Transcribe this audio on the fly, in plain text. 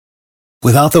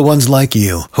Without the ones like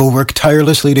you, who work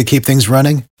tirelessly to keep things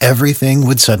running, everything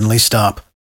would suddenly stop.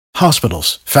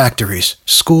 Hospitals, factories,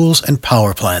 schools, and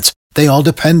power plants, they all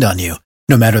depend on you.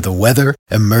 No matter the weather,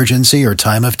 emergency, or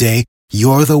time of day,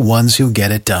 you're the ones who get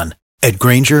it done. At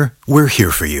Grainger, we're here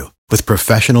for you with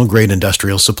professional-grade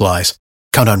industrial supplies.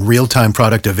 Count on real-time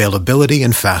product availability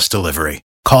and fast delivery.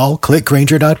 Call, click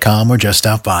Grainger.com, or just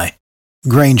stop by.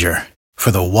 Grainger, for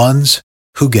the ones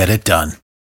who get it done.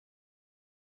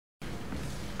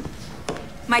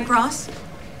 Mike Ross?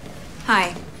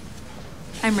 Hi.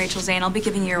 I'm Rachel Zane. I'll be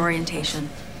giving you your orientation.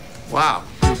 Wow,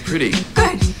 you're pretty.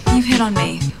 Good. You've hit on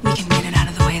me. We can get it out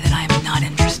of the way that I'm not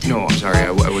interested. No, I'm sorry.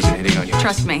 I wasn't hitting on you.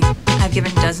 Trust me. I've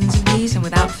given dozens of these, and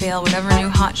without fail, whatever new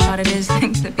hotshot it is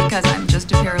thinks that because I'm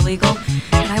just a paralegal,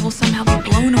 that I will somehow be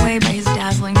blown away by his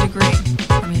dazzling degree.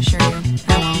 Let me assure you,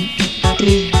 I won't.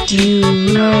 Did you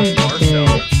know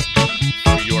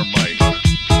that? Your mic,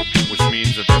 which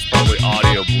means that there's probably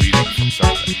audio bleeding from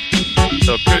something.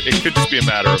 So it could just be a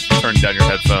matter of turning down your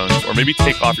headphones, or maybe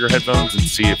take off your headphones and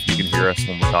see if you can hear us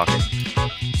when we're talking.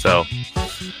 So,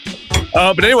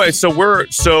 but anyway,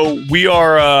 we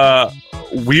are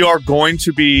going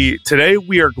to be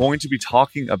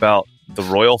talking about the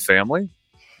royal family.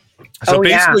 So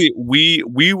basically, we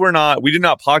did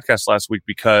not podcast last week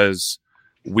because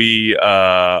we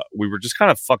were just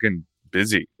kind of fucking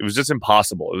busy. It was just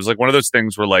impossible. It was like one of those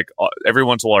things where like every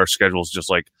once in a while our schedules just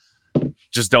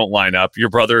don't line up. Your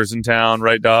brother's in town,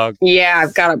 right, dog? Yeah,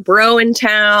 I've got a bro in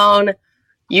town.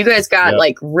 You guys got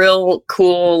like real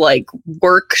cool like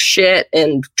work shit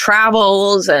and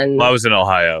travels and. Well, I was in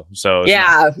Ohio, so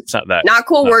it's not that not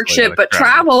cool work shit, but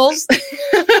travels.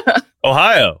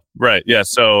 Ohio, right? Yeah,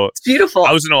 so it's beautiful.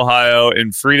 I was in Ohio,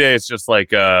 and Free Day. It's just like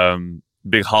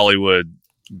big Hollywood.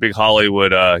 He's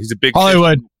a big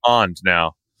Hollywood pond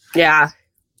now. Yeah.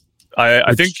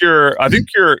 I think you're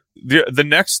the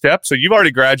next step. So you've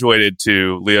already graduated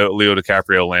to Leo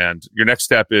DiCaprio land. Your next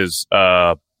step is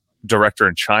director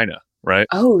in China, right?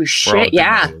 Oh shit!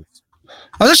 Yeah.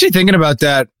 I was actually thinking about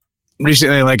that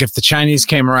recently. Like, if the Chinese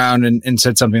came around and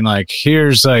said something like,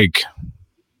 "Here's like,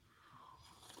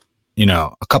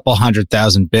 a couple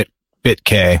 100,000 bit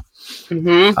K,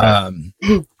 to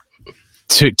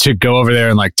go over there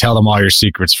and like tell them all your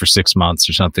secrets for 6 months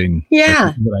or something."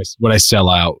 Yeah. Like, would I sell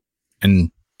out?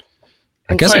 And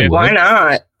I guess like, why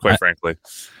not? Quite frankly,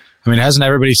 I mean, hasn't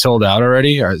everybody sold out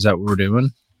already? Or is that what we're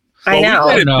doing? I know.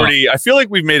 I feel like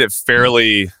we've made it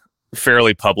fairly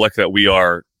public that we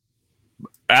are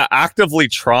actively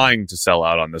trying to sell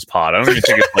out on this pod. I don't even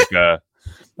think it's like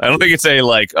I don't think it's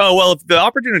oh, well, if the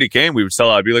opportunity came, we would sell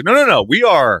out. I'd be like, no. We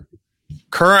are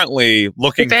currently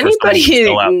looking if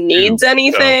anybody needs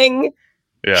anything,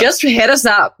 just hit us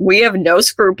up. We have no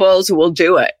scruples. We'll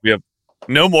do it. We have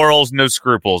no morals, no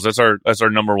scruples. That's our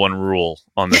number one rule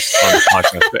on this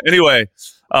podcast. But anyway,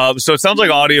 so it sounds like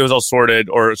audio is all sorted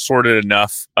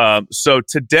enough. So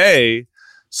today,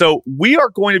 we are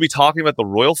going to be talking about the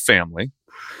royal family,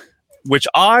 which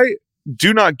I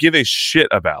do not give a shit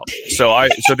about. So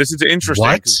this is interesting.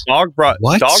 What? Dog brought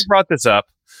this up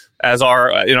as in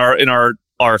our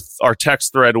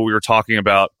text thread when we were talking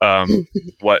about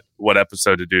what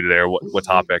episode to do today or what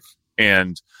topic.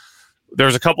 And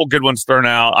there's a couple good ones thrown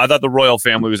out. I thought the royal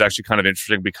family was actually kind of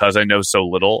interesting because I know so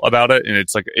little about it, and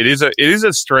it's like it is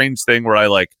a strange thing where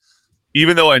I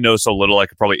even though I know so little, I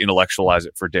could probably intellectualize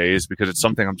it for days because it's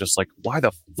something I'm just like, why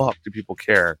the fuck do people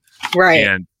care? Right.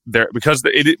 And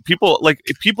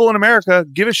people in America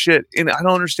give a shit, and I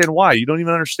don't understand why. You don't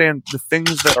even understand the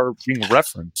things that are being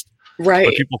referenced. Right.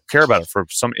 But people care about it for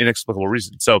some inexplicable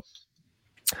reason. So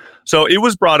it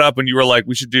was brought up when you were like,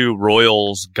 we should do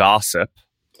royals gossip,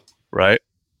 right?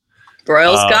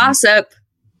 Royals gossip.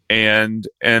 And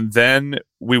then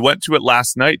we went to it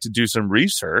last night to do some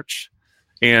research,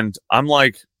 and I'm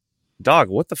like, dog,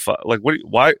 what the fuck? Like, what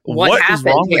is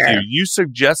wrong with you? You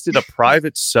suggested a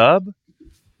private sub.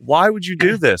 Why would you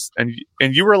do this? And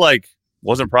you were like,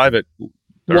 wasn't private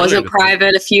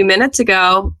a few minutes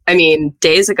ago. I mean,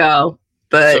 days ago.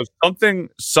 But so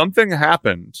something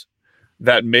happened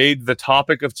that made the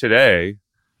topic of today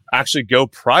actually go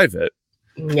private.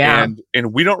 Yeah.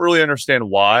 And we don't really understand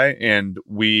why. And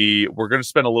we're going to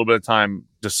spend a little bit of time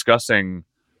discussing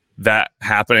that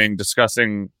happening,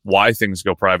 discussing why things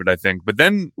go private, I think. But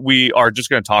then we are just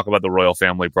going to talk about the royal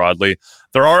family broadly.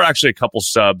 There are actually a couple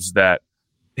subs that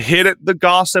hit at the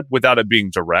gossip without it being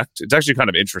direct. It's actually kind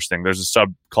of interesting. There's a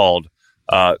sub called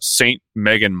Saint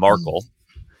Meghan Markle,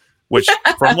 which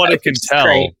from what I can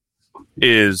tell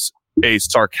is a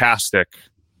sarcastic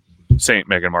Saint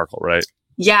Meghan Markle, right?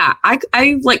 Yeah,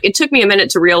 I like, it took me a minute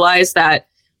to realize that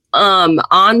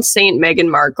on Saint Meghan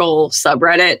Markle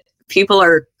subreddit, people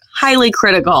are highly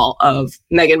critical of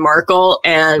Meghan Markle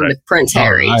and Prince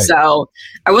Harry. Right. So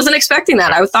I wasn't expecting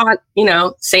that. I thought,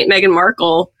 Saint Meghan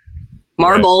Markle,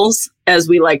 Marbles, as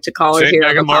we like to call her here.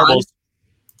 Meghan Marbles.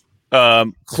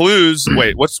 Clues.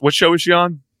 Wait, what show was she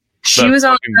on? She was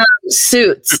on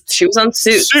Suits. She was on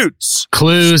Suits. Suits.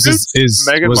 Clues is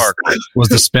Meghan Markle was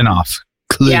the spinoff.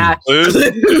 Clues. Yeah.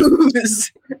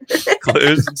 Clues.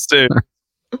 Clues and Suits.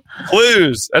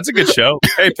 Clues. That's a good show.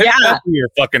 Hey, pick that for your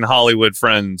fucking Hollywood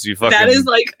friends. You fucking. That is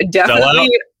like definitely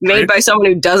made by someone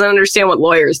who doesn't understand what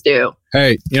lawyers do.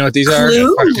 Hey, you know what these are?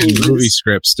 Fucking movie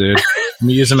scripts, dude. Let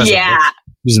me use them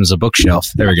as a bookshelf.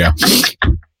 There we go.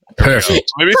 Perfect.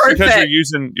 Maybe it's because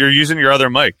you're using your other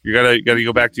mic. You gotta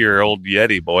go back to your old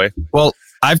Yeti, boy. Well,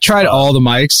 I've tried all the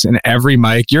mics, and every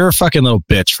mic, you're a fucking little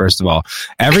bitch, first of all.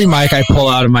 Every mic I pull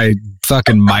out of my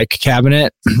fucking mic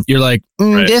cabinet, you're like,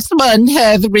 this one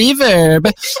has reverb.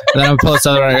 And then I pull this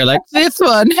other one, you're like, this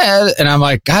one has, and I'm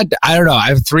like, God, I don't know. I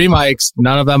have 3 mics.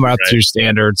 None of them are up to your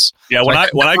standards. Yeah, when I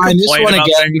complain about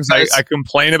things, I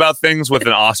complain about things with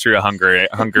an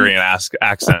Austria-Hungarian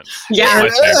accent. Yeah.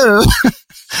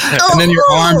 And then your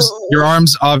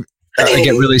arms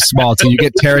get really small till you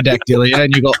get pterodactylia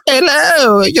and you go,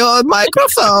 hello, your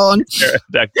microphone.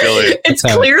 Pterodactylia.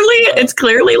 It's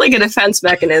clearly like a defense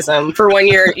mechanism for when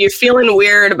you're feeling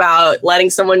weird about letting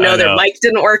someone know their mic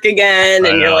didn't work again,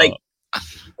 and you're like, I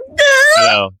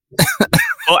know.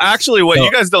 Well, actually, what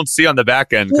you guys don't see on the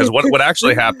back end, because what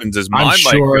actually happens is my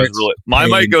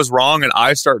mic goes wrong, and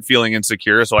I start feeling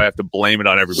insecure, so I have to blame it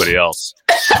on everybody else.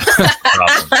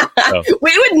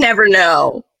 We would never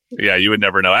know. Yeah, you would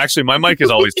never know. Actually, my mic is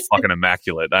always fucking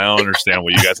immaculate. I don't understand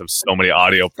why you guys have so many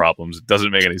audio problems. It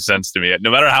doesn't make any sense to me. No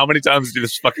matter how many times I do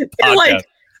this fucking podcast, like,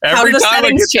 every time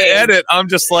I get to edit, I'm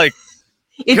just like,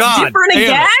 it's God different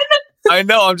again? I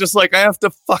know. I'm just like, I have to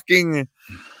fucking...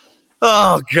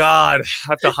 Oh, God. I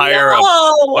have to hire a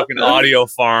fucking audio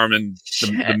farm in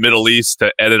the Middle East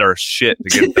to edit our shit to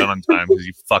get it done on time, because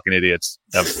you fucking idiots.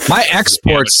 My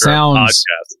export sounds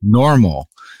normal.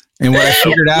 And what I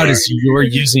figured out is you were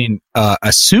using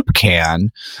a soup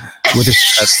can with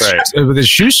a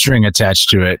shoestring attached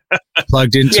to it,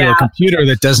 plugged into a computer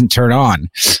that doesn't turn on.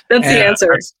 That's the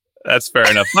answer. That's fair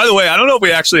enough. By the way, I don't know if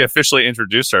we actually officially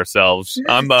introduced ourselves.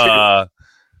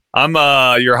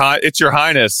 It's Your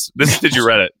Highness. This is Did You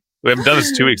Reddit? We haven't done this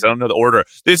in 2 weeks. I don't know the order.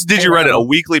 This is Did You Reddit, a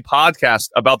weekly podcast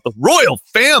about the royal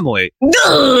family.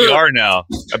 We are now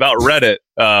about Reddit.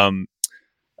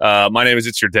 My name is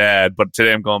It's Your Dad, but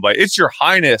today I'm going by It's Your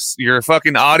Highness. You're a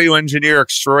fucking audio engineer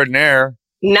extraordinaire.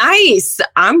 Nice.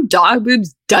 I'm Dog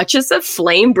Boob's Duchess of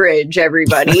Flamebridge,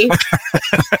 everybody.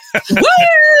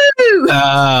 Woo!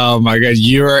 Oh my God.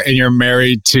 You're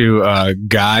married to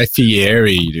Guy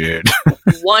Fieri, dude.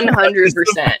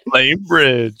 100%.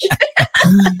 Flamebridge.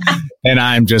 And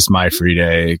I'm just my free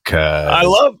day. Now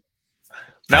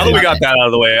that we got that out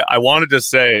of the way, I wanted to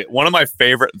say one of my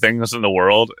favorite things in the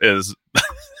world is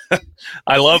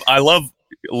I love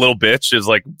Little Bitch is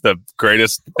like the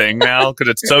greatest thing now because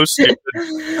it's so stupid.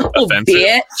 Offensive.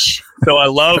 Bitch. So I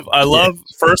love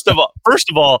first of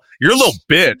all, your little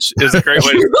bitch is a great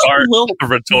way to start a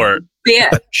retort.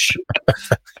 Bitch.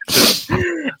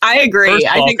 I agree.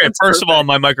 First of all,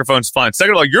 my microphone's fine.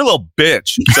 Second of all, your little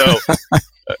bitch. So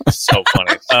so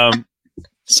funny.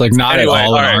 It's like not at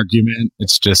all an argument.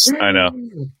 It's just I know.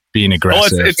 Being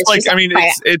aggressive. Well, it's like, I mean,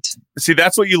 it's see,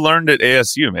 that's what you learned at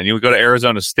ASU, man. You would go to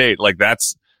Arizona State. Like that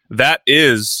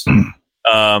is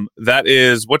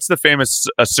what's the famous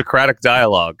Socratic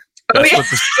dialogue? That's what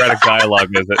the Socratic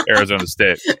dialogue is at Arizona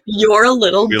State. You're a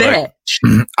little bitch.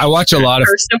 I watch a lot of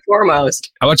first and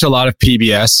foremost. I watch a lot of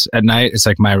PBS at night. It's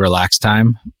like my relax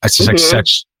time. It's just like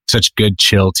such good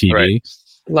chill TV. Right.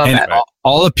 Love and that.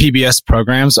 All the PBS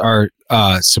programs are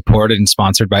supported and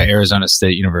sponsored by Arizona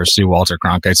State University Walter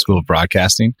Cronkite School of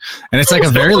Broadcasting, and it's like a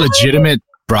very legitimate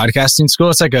broadcasting school.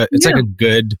 It's like it's like a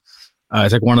good,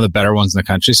 it's like one of the better ones in the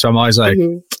country. So I'm always like,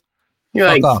 you're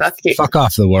like, fuck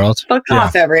off the world, fuck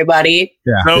off everybody.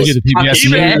 Yeah, no, we do the PBS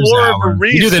news hour.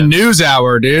 We do the news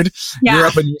hour, dude. Yeah. You're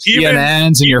up in your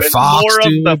CNNs and your Fox. More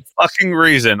dude. of the fucking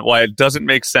reason why it doesn't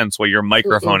make sense why your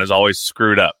microphone is always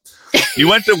screwed up. You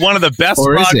went to one of the best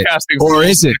broadcasting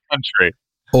schools in the country.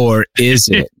 Or is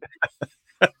it?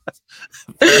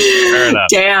 Fair enough.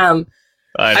 Damn.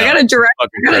 I gotta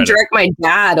direct my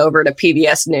dad over to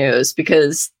PBS News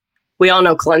because we all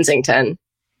know Clensington.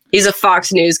 He's a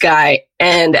Fox News guy,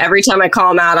 and every time I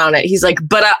call him out on it, he's like,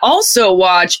 "But I also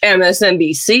watch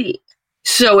MSNBC,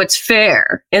 so it's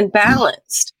fair and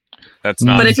balanced." That's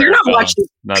not. But if you're not watching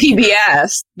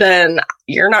PBS, then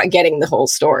you're not getting the whole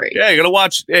story. Yeah, you're gonna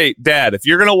watch. Hey, Dad, if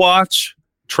you're gonna watch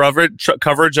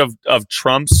coverage of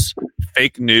Trump's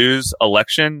fake news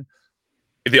election,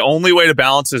 the only way to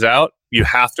balance this out, you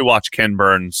have to watch Ken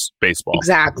Burns baseball.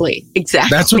 Exactly.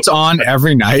 That's what's on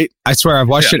every night. I swear, I've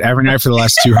watched it every night for the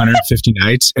last 250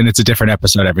 nights, and it's a different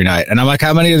episode every night. And I'm like,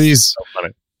 how many of these? So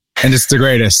funny. And it's the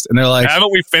greatest. And they're like,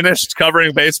 haven't we finished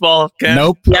covering baseball, Ken?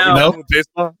 Nope.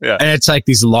 Baseball? Yeah. And it's like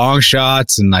these long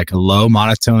shots and like a low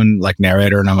monotone like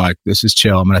narrator. And I'm like, this is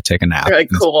chill. I'm going to take a nap. You're like,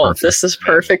 cool. This is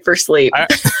perfect for sleep. I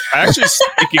actually,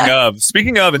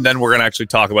 speaking of, and then we're going to actually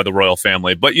talk about the royal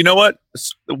family. But you know what?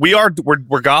 We're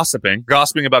gossiping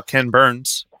about Ken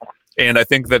Burns. And I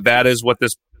think that is what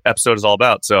this episode is all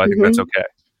about. So I think that's okay.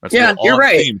 You're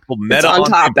right. It's on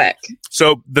topic.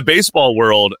 So the baseball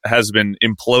world has been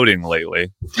imploding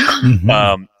lately.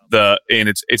 And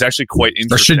it's actually quite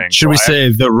interesting. Or should we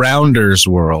say the Rounders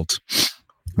world?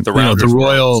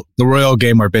 The royal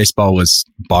game where baseball was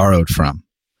borrowed from.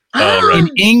 Right.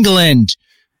 In England,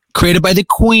 created by the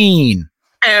Queen.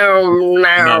 Oh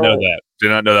no! Did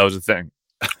not know that was a thing.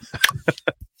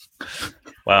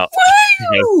 Wow.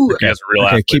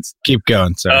 Keep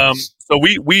going. Sorry. So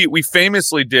we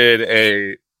famously did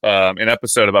an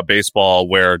episode about baseball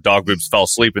where Dog Boobs fell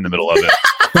asleep in the middle of it.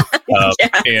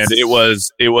 And it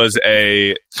was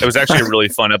actually a really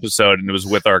fun episode, and it was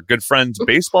with our good friends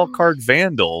Baseball Card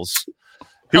Vandals,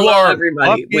 who are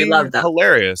everybody. We love them.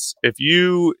 Hilarious. If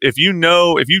you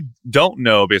don't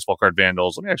know Baseball Card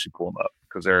Vandals, let me actually pull them up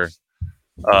because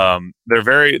they're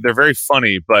very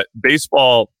funny. But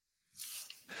baseball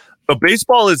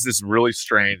is this really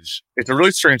strange. It's a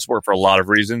really strange sport for a lot of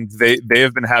reasons. They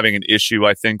have been having an issue,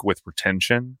 I think, with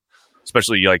retention,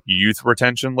 especially like youth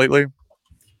retention lately.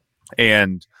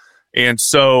 And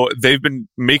so they've been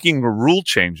making rule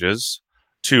changes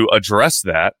to address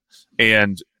that.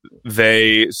 And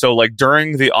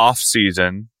during the off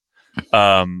season,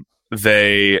 I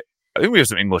think we have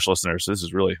some English listeners. So this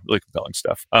is really, really compelling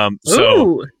stuff.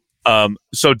 So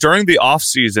during the off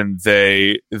season,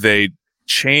 they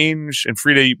change, and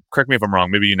Frida, correct me if I'm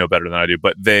wrong, maybe you know better than I do,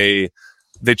 but they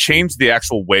changed the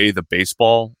actual way the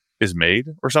baseball is made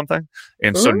or something.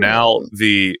 And so now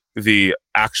the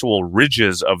actual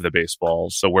ridges of the baseball,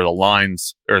 so where the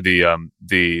lines or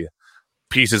the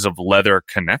pieces of leather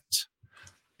connect,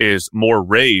 is more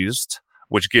raised,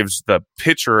 which gives the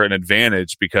pitcher an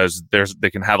advantage because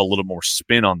they can have a little more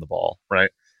spin on the ball,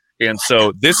 right? And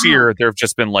so this year there have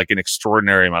just been like an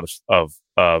extraordinary amount of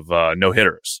no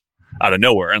hitters out of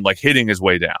nowhere, and like hitting is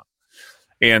way down.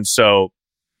 And so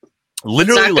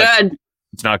literally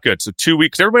it's not good. So 2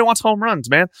 weeks, everybody wants home runs,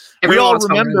 man. We all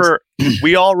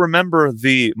remember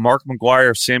the Mark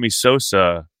McGwire, Sammy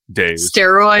Sosa days.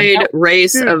 Steroid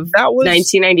race of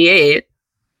 1998.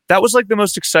 That was like the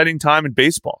most exciting time in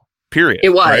baseball, period.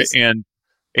 It was. Right?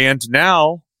 And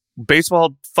now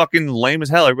baseball fucking lame as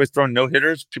hell. Everybody's throwing no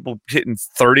hitters, people hitting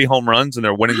 30 home runs, and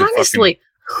they're winning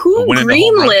who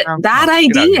greenlit that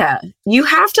idea? You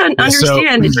have to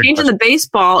understand that changing the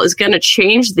baseball is going to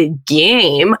change the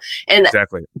game. And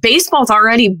baseball's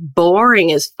already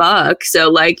boring as fuck. So,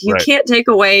 like, you can't take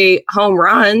away home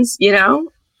runs, you know?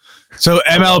 So,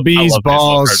 MLB's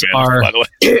balls are...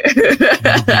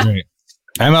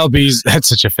 MLB's, that's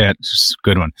such a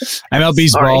good one.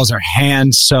 MLB's balls are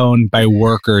hand sewn by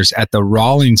workers at the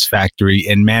Rawlings factory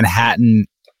in Manhattan,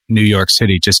 New York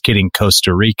City. Just kidding,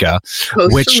 Costa Rica.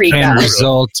 Can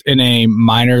result in a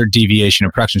minor deviation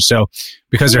of production. So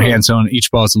because they're hand sewn,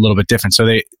 each ball is a little bit different. So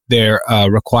they're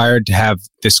required to have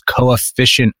this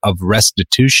coefficient of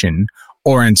restitution,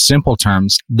 or in simple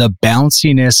terms, the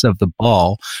bounciness of the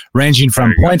ball, ranging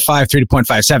from 0.53 to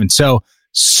 0.57.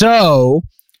 So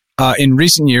in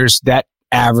recent years, that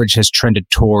average has trended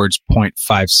towards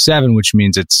 0.57, which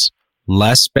means it's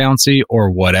less bouncy or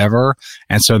whatever.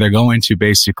 And so they're going to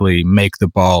basically make the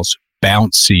balls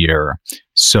bouncier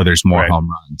so there's more home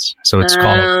runs. So it's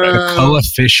called the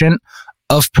coefficient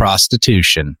of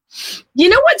prostitution. You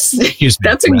know what's...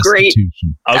 That's a great...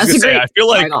 I was going to say, I feel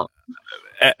like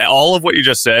all of what you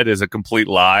just said is a complete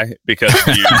lie because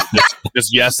you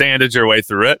just yes-anded your way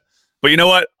through it. But you know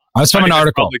what? That's from an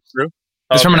article.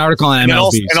 It's from an article on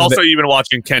MLB. And also you've been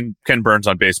watching Ken Burns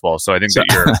on baseball, so I think that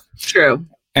you're... True.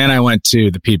 And I went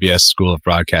to the PBS School of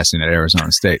Broadcasting at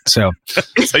Arizona State. So,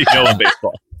 so you know about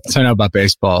baseball. So I know about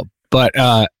baseball. But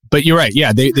you're right.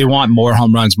 Yeah, they want more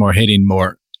home runs, more hitting,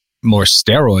 more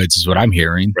steroids is what I'm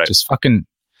hearing. Right. Just fucking...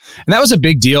 And that was a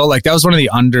big deal. Like, that was one of the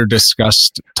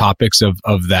under-discussed topics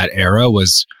of that era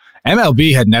was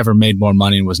MLB had never made more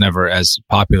money and was never as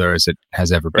popular as it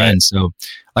has ever been. So,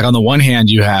 like, on the one hand,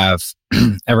 you have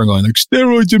everyone going like,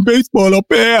 steroids in baseball are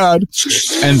bad.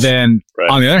 And then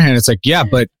on the other hand, it's like, yeah,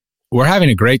 but we're having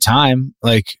a great time.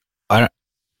 Like,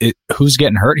 who's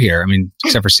getting hurt here? I mean,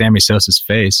 except for Sammy Sosa's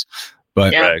face.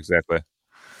 But right, exactly.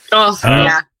 Oh,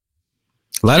 yeah.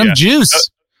 Let them juice.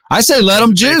 I say let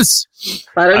them juice.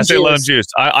 Let them juice.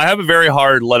 I have a very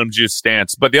hard let them juice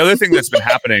stance. But the other thing that's been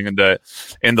happening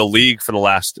in the league for the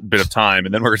last bit of time,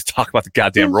 and then we're going to talk about the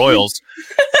goddamn Royals.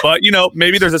 But, you know,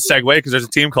 maybe there's a segue because there's a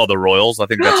team called the Royals. I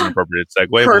think that's an appropriate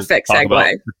segue. Perfect we'll talk segue.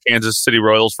 about the Kansas City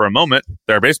Royals for a moment.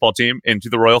 They're a baseball team into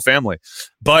the Royal family.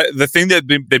 But the thing that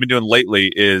they've been doing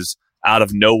lately is out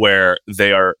of nowhere, they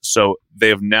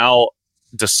have now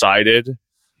decided,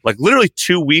 like literally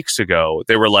 2 weeks ago,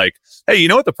 they were like, hey, you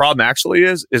know what the problem actually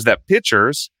is that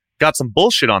pitchers got some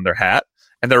bullshit on their hat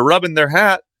and they're rubbing their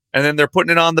hat and then they're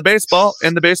putting it on the baseball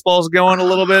and the baseball's going a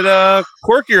little bit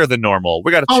quirkier than normal.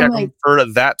 We got to check them for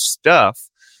that stuff.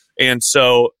 And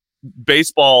so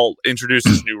baseball introduced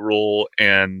this new rule,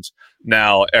 and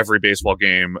now every baseball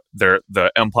game,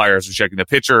 the umpires are checking the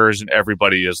pitchers and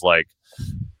everybody is like,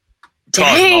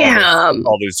 damn,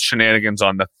 all these shenanigans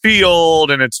on the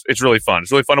field, and it's really fun. It's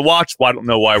really fun to watch. Well, I don't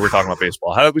know why we're talking about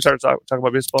baseball. How did we start talking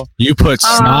about baseball? You put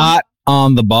snot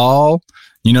on the ball.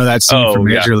 You know that scene from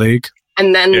Major League?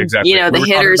 And then, you know, the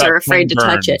hitters are afraid to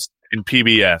touch it. In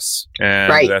PBS.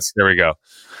 And there we go.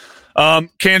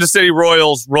 Kansas City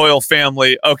Royals, Royal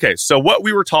family. Okay, so what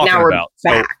we were talking about.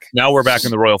 So now we're back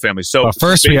in the Royal family. So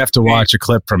first we have to watch a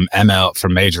clip from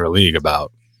Major League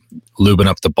about lubing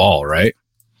up the ball, right?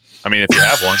 I mean, if you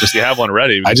have one, just you have one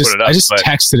ready. I just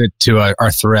texted it to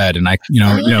our thread, and you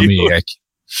know me.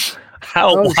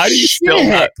 Why do you still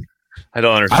not? I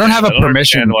don't understand. I don't have a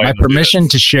permission. My permission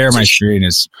to share my screen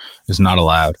is not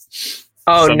allowed.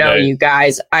 Oh no, you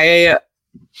guys! I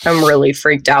am really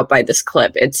freaked out by this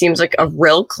clip. It seems like a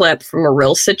real clip from a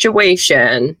real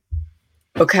situation.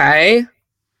 Okay.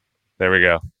 There we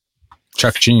go.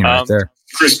 Chuck Gene right there.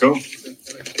 Crisco.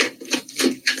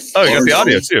 Oh, you got the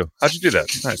audio too. How'd you do that?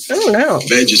 Nice. I don't know.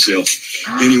 Bed yourself.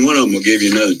 Any one of them will give you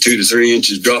another 2 to 3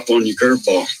 inches drop on your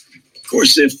curveball. Of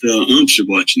course, if the umps are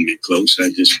watching me close,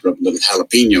 I just rub a little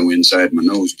jalapeno inside my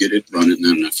nose, get it running. And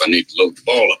then if I need to load the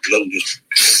ball up a little, just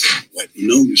wipe my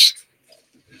nose.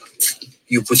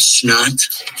 You put snot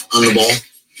on the ball?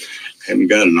 Haven't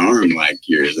got an arm like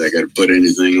yours. I got to put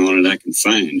anything on it I can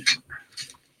find.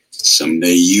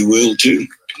 Someday you will too.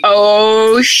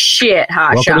 Oh shit!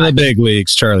 Hot Welcome shot. to the big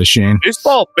leagues, Charlie Sheen.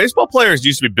 Baseball players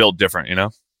used to be built different, you know.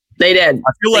 They did.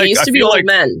 They used to be old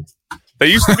men. They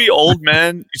used to be old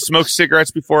men. You smoke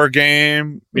cigarettes before a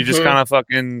game. You just kind of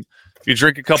you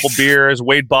drink a couple beers.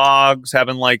 Wade Boggs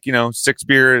having 6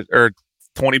 beers or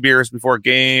 20 beers before a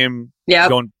game. Yeah,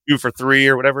 going 2 for 3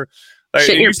 or whatever.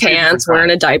 Shit in your pants,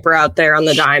 wearing a diaper out there on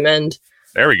the diamond.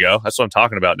 There we go. That's what I'm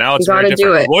talking about. Now it's very different.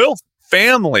 Do it. Royal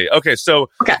family. Okay, so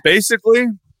basically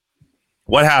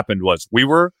what happened was we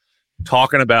were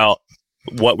talking about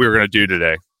what we were going to do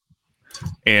today.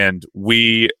 And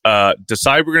we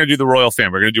decided we're going to do the Royal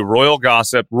family. We're going to do Royal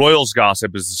Gossip. Royals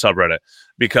Gossip is the subreddit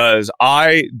because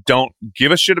I don't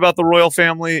give a shit about the Royal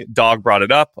family. Dog brought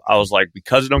it up. I was like,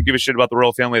 because I don't give a shit about the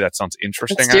Royal family, that sounds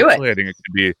interesting. Let's do actually. I think it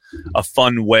could be a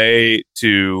fun way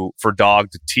for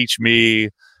Dog to teach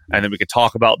me. And then we could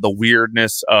talk about the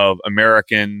weirdness of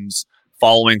Americans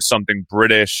following something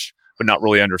British, but not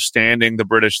really understanding the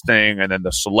British thing, and then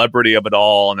the celebrity of it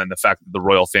all, and then the fact that the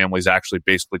royal family is actually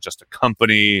basically just a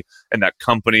company, and that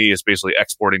company is basically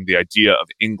exporting the idea of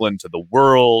England to the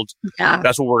world. Yeah.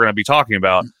 That's what we're going to be talking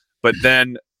about. But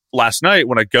then last night,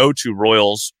 when I go to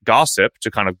Royals Gossip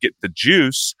to kind of get the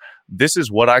juice, this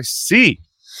is what I see.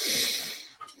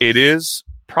 It is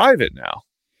private now.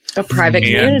 A private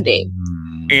community.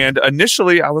 And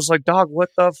initially, I was like, dog, what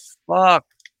the fuck?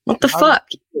 What the fuck?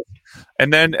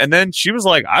 And then she was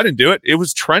like, I didn't do it. It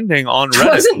was trending on Reddit.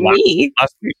 It wasn't me.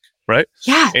 Last week, right?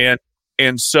 Yeah.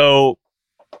 And so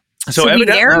we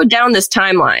narrowed down this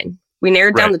timeline. We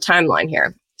narrowed down the timeline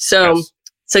here. So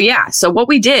what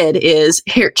we did is,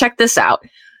 here, check this out.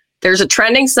 There's a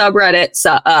trending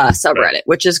subreddit,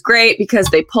 which is great because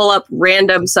they pull up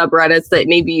random subreddits that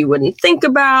maybe you wouldn't think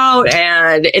about.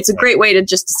 And it's a great way to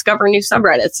just discover new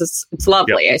subreddits. It's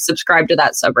lovely. Yep. I subscribe to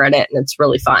that subreddit and it's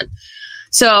really fun.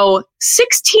 So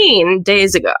 16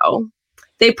 days ago,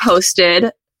 they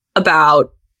posted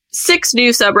about 6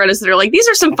 new subreddits that are like, these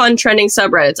are some fun trending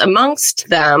subreddits. Amongst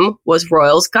them was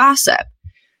Royals Gossip.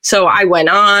 So I went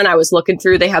on, I was looking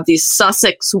through, they have these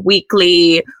Sussex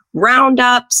Weekly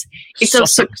roundups. It's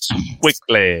Sussex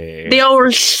Weekly. The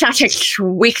old Sussex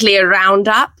Weekly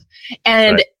roundup.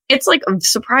 And it's like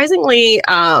surprisingly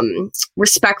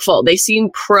respectful. They seem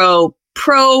pro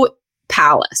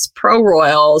palace, pro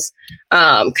royals,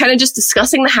 kind of just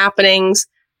discussing the happenings.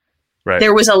 Right.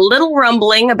 There was a little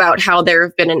rumbling about how there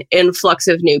have been an influx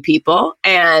of new people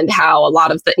and how a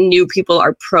lot of the new people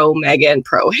are pro Meghan,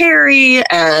 pro Harry,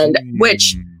 and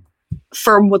which,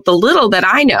 from what the little that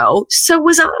I know, so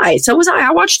was I.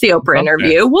 I watched the Oprah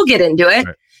interview. We'll get into it.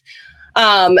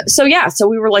 Right. So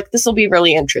we were like, this will be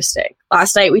really interesting.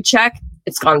 Last night we checked,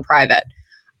 it's gone private.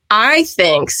 I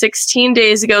think 16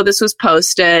 days ago this was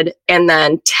posted, and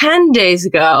then 10 days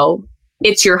ago,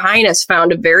 It's Your Highness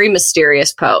found a very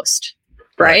mysterious post,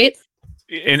 right?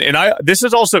 And this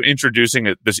is also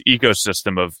introducing this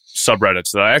ecosystem of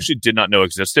subreddits that I actually did not know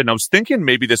existed. And I was thinking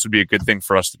maybe this would be a good thing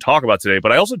for us to talk about today,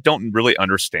 but I also don't really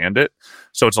understand it.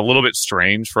 So it's a little bit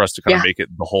strange for us to kind of make it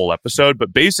the whole episode.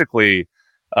 But basically,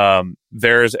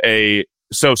 there's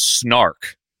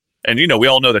snark. And, we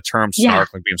all know the term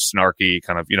snark, like being snarky,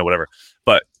 kind of, whatever.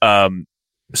 But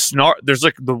snark, there's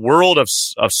like the world of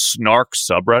snark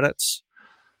subreddits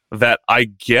that I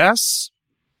guess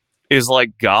is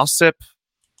like gossip,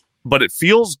 but it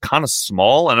feels kind of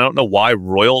small. And I don't know why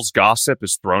royals gossip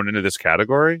is thrown into this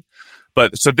category.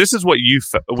 But so this is what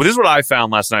this is what I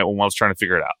found last night when I was trying to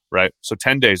figure it out, right? So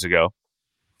 10 days ago.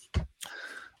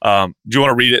 Do you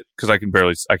want to read it? Because I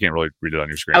can't really read it on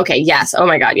your screen. Okay, yes. Oh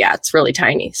my God, yeah, it's really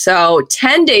tiny. So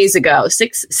 10 days ago,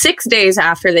 six days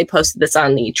after they posted this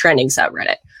on the trending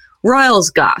subreddit, royals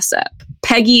gossip.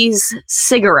 Peggy's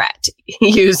cigarette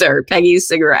user, Peggy's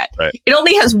cigarette. Right. It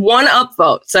only has one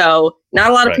upvote, so not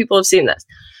a lot of people have seen this.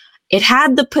 It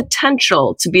had the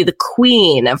potential to be the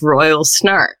queen of royal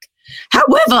snark.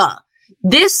 However,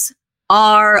 this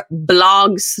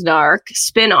blog snark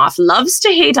spinoff loves to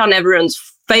hate on everyone's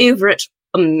favorite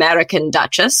American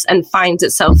duchess and finds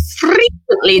itself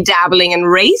frequently dabbling in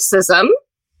racism.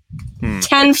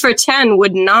 10 for 10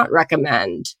 would not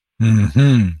recommend.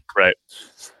 Mm-hmm. Right.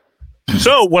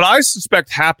 So what I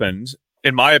suspect happened,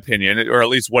 in my opinion, or at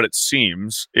least what it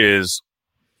seems, is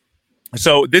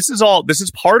so this is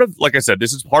part of, like I said,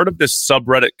 this is part of this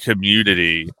subreddit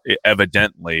community.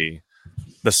 Evidently,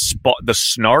 the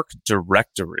snark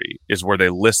directory is where they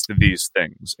list these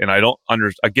things, and I don't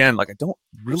really get it.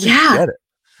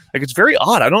 Like, it's very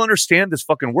odd. I don't understand this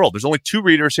fucking world. There's only 2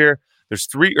 readers here. There's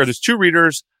 2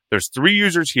 readers. There's 3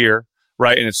 users here,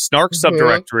 right? And it's snark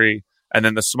subdirectory. And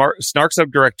then the snark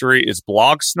subdirectory is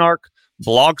blog snark,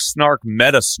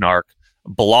 meta snark,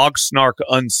 blog snark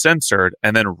uncensored,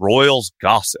 and then royals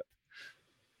gossip.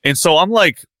 And so I'm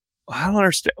like, I don't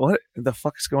understand what the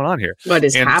fuck is going on here. What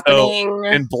is happening?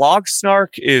 And blog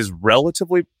snark is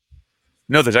relatively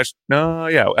I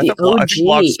think blog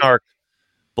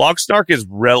snark is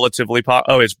relatively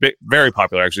it's very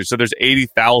popular actually. So there's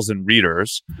 80,000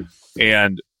 readers,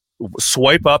 and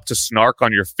swipe up to snark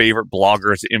on your favorite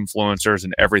bloggers, influencers,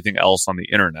 and everything else on the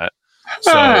internet.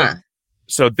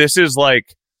 So this is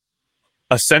like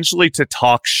essentially to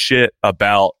talk shit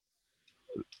about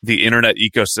the internet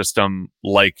ecosystem,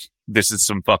 like this is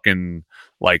some fucking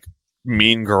like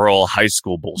Mean Girl high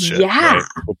school bullshit. Yeah. Right?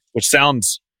 Which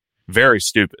sounds very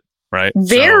stupid, right?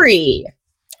 Very. So,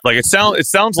 like it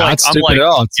sounds like not stupid at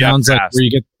all. It sounds like where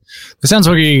you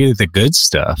get the good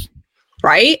stuff.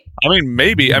 Right? I mean,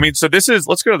 maybe. I mean, so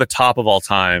let's go to the top of all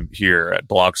time here at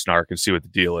Blog Snark and see what the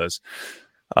deal is.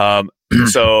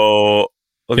 So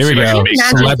here we go.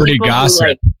 Celebrity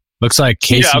gossip. Looks like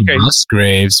Casey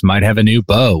Musgraves might have a new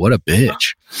beau. What a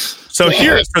bitch. So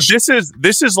this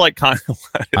is like kind of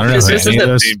I don't know.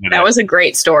 That was a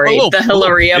great story. The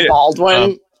Hilaria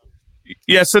Baldwin.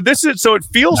 Yeah, so it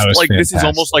feels like fantastic. This is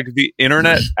almost like the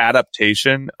internet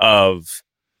adaptation of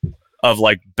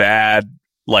like bad,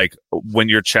 like when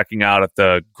you're checking out at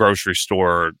the grocery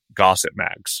store gossip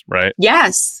mags, right?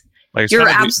 Yes. Like you're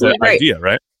absolutely right. Idea,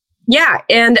 right? Yeah.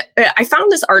 And I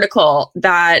found this article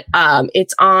that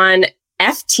it's on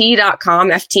FT.com,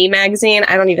 FT magazine.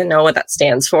 I don't even know what that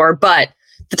stands for, but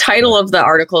the title of the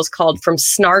article is called From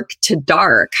Snark to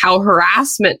Dark, How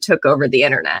Harassment Took Over the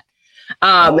Internet.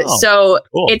 Cool.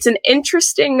 It's an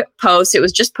interesting post. It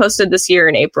was just posted this year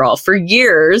in April. For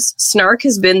years, snark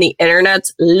has been the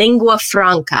internet's lingua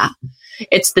franca.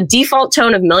 It's the default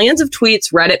tone of millions of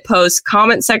tweets, Reddit posts,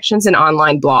 comment sections, and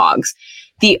online blogs.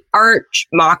 The arch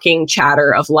mocking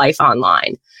chatter of life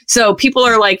online. So people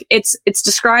are like, it's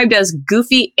described as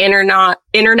goofy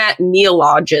internet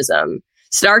neologism.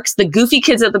 Snark's the goofy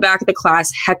kids at the back of the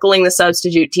class heckling the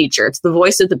substitute teacher. It's the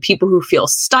voice of the people who feel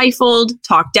stifled,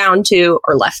 talked down to,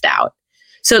 or left out.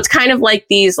 So it's kind of like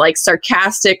these like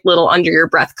sarcastic little under your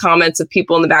breath comments of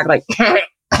people in the back like,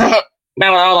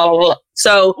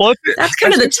 so that's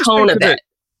kind of the tone of it.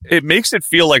 it makes it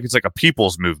feel like it's like a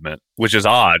people's movement, which is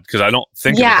odd because I don't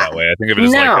think of it that way. I think of it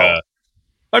as like a.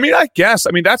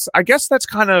 I guess that's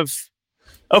kind of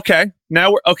okay.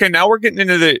 Now we're getting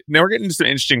into some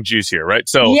interesting juice here, right?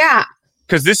 So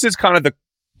because this is kind of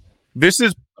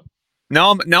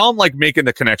now I'm like making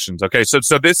the connections. Okay,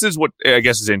 so this is what I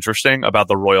guess is interesting about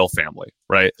the royal family,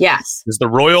 right? Yes, is the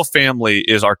royal family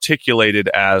is articulated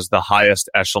as the highest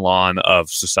echelon of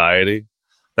society.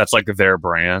 That's like their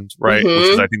brand, right? Which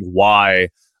is I think why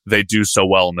they do so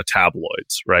well in the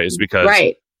tabloids, right? Is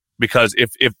because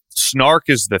if snark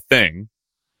is the thing,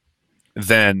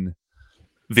 then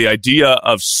the idea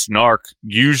of snark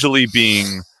usually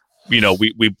being,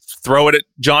 we throw it at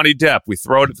Johnny Depp, we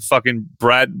throw it at the fucking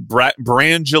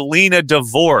Brangelina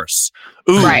divorce.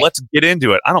 Ooh, let's get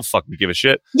into it. I don't fucking give a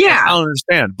shit. Yeah, I don't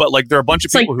understand. But like, there are a bunch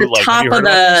of people who like top of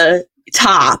the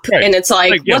top, and it's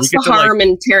like what's the harm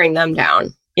in tearing them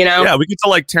down? Yeah, we get to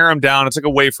like tear them down. It's like a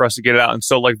way for us to get it out. And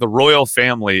so like the royal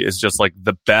family is just like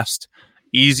the best,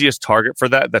 easiest target for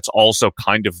that. That's also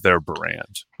kind of their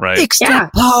brand, right?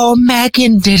 Except poor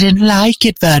Meghan didn't like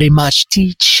it very much,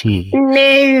 did she?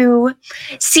 No.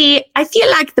 See, I feel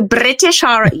like the British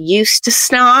are used to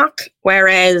snark,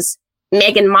 whereas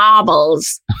Meghan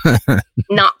Marbles,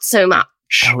 not so much.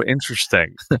 Oh,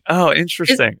 interesting.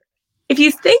 If you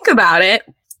think about it,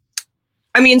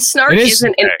 snark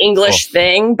isn't an English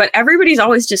thing, but everybody's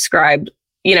always described,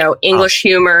 English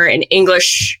humor and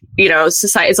English,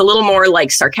 society. It's a little more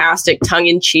like sarcastic,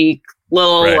 tongue-in-cheek,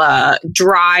 little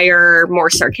drier, more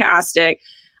sarcastic.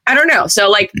 I don't know. So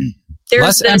like,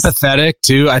 there's less empathetic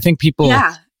too. I think people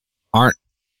aren't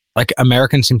like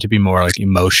Americans seem to be more like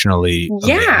emotionally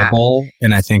available,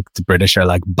 and I think the British are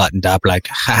like buttoned up, like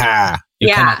you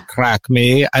cannot crack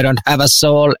me. I don't have a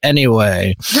soul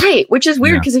anyway. Right, which is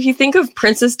weird because if you think of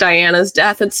Princess Diana's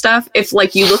death and stuff, if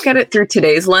like you look at it through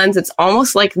today's lens, it's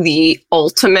almost like the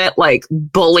ultimate like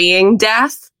bullying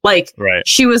death. Like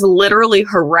she was literally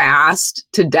harassed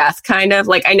to death, kind of.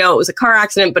 Like I know it was a car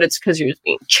accident, but it's because she was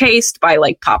being chased by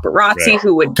like paparazzi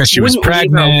who would because she was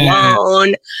pregnant, leave her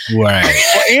alone.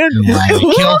 And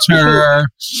killed her.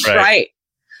 Right.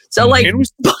 So like,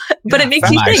 but it makes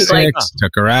you think like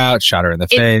took her out, shot her in the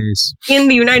face. In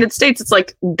the United States, it's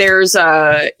like there's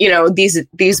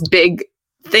these big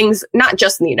things, not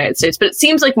just in the United States, but it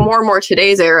seems like more and more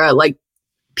today's era, like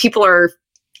people are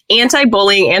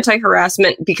anti-bullying,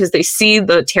 anti-harassment because they see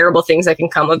the terrible things that can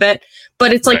come of it.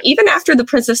 But it's like even after the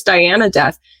Princess Diana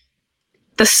death,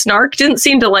 the snark didn't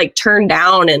seem to like turn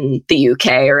down in the UK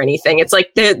or anything. It's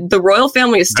like the royal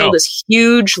family is still this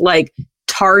huge like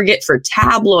target for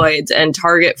tabloids and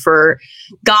target for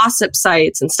gossip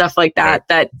sites and stuff like that.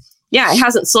 It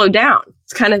hasn't slowed down.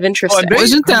 It's kind of interesting.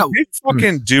 Isn't that they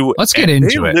fucking do? Let's get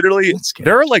into it. Literally,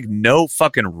 there are like no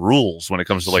fucking rules when it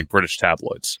comes to like British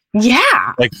tabloids.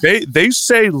 Yeah, like they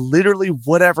say literally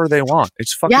whatever they want.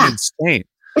 It's fucking insane.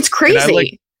 It's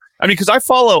crazy. Because I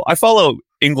follow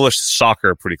English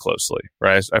soccer pretty closely,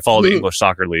 right? I follow the English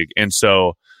Soccer League, and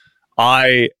so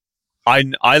I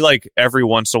like every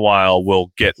once in a while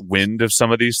will get wind of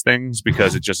some of these things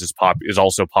because it just is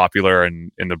also popular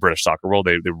in the British soccer world.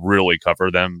 They really cover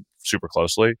them super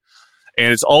closely,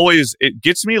 and it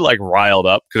gets me like riled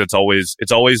up because it's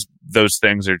always those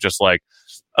things are just like,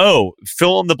 oh,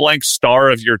 fill in the blank star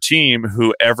of your team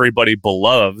who everybody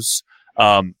beloves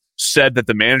said that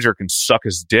the manager can suck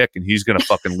his dick and he's gonna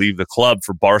fucking leave the club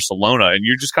for Barcelona, and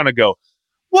you just kind of go,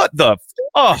 what the?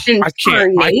 I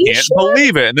can't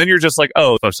believe it. And then you're just like,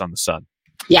 oh, post on the Sun.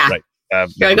 Yeah. Right.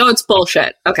 You're like, oh, it's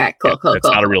bullshit. Okay, cool. It's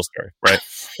not a real story, right?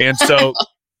 And so,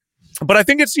 but I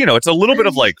think it's it's a little bit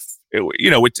of like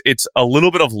it's a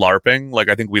little bit of LARPing. Like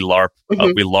I think we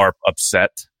LARP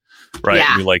upset, right?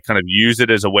 Yeah. We like kind of use it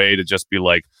as a way to just be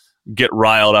like get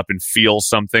riled up and feel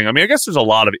something. I guess there's a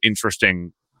lot of interesting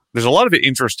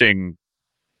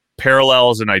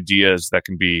parallels and ideas that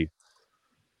can be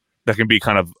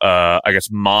kind of, I guess,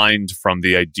 mined from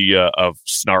the idea of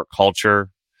snark culture,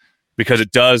 because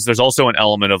there's also an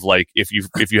element of like, if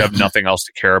you have nothing else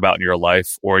to care about in your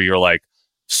life, or you're like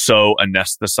so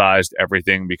anesthetized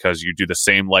everything because you do the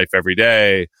same life every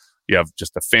day, you have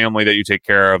just a family that you take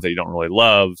care of that you don't really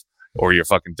love, or you're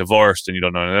fucking divorced and you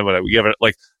don't know what you have it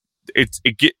like,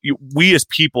 we as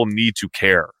people need to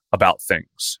care about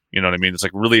things. You know what I mean? It's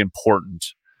like really important.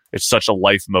 It's such a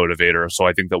life motivator. So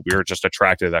I think that we're just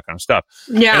attracted to that kind of stuff.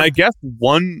 Yeah. And I guess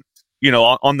on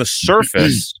the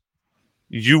surface,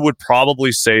 you would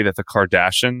probably say that the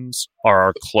Kardashians are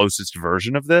our closest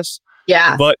version of this.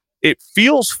 Yeah. But it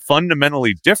feels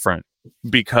fundamentally different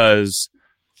because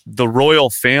the royal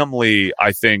family,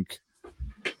 I think,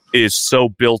 is so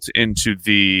built into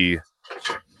the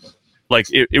like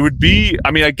it would be.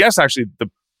 I mean, I guess actually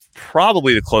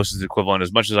probably the closest equivalent,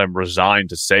 as much as I'm resigned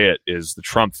to say it, is the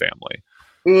Trump family.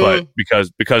 But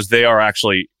because they are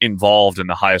actually involved in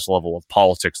the highest level of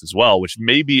politics as well, which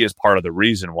maybe is part of the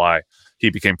reason why he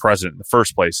became president in the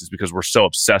first place, is because we're so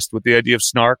obsessed with the idea of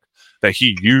snark that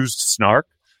he used snark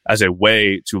as a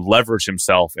way to leverage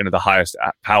himself into the highest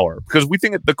power. Because we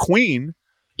think that the queen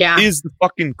is the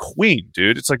fucking queen,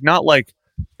 dude. It's not like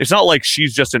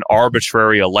she's just an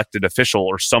arbitrary elected official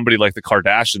or somebody like the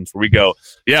Kardashians where we go,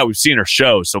 yeah, we've seen her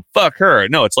show, so fuck her.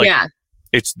 No, it's like,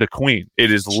 it's the queen. It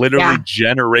is literally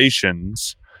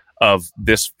generations of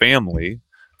this family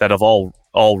that have all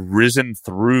risen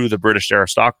through the British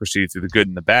aristocracy, through the good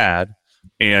and the bad,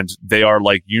 and they are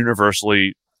like you're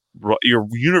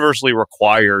universally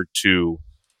required to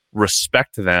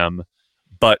respect them,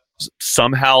 but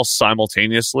somehow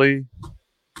simultaneously,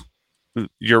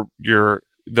 the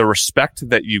respect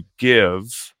that you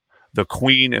give the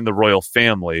queen and the royal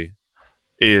family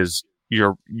is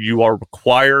you are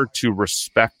required to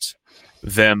respect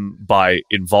them by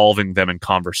involving them in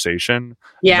conversation,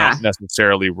 not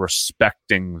necessarily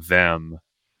respecting them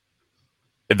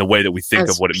in the way that we think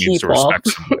of what it means to respect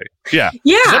somebody. Yeah.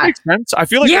 Does that make sense? I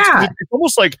feel like it's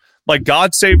almost like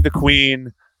God Save the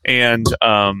Queen, and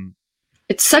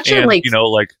it's such a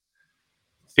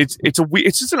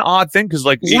it's just an odd thing, because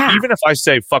even if I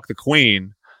say fuck the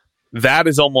queen, that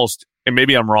is almost, and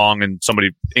maybe I'm wrong, and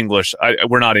somebody English,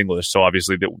 we're not English, so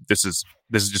obviously this is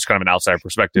just kind of an outside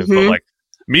perspective, but like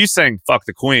me saying fuck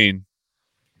the queen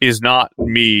is not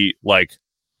me like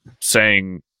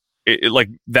saying it like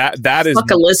that is fuck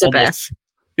Elizabeth.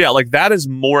 Almost, that is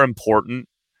more important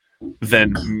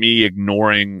than me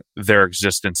ignoring their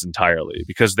existence entirely,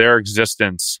 because their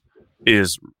existence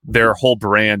is, their whole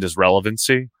brand is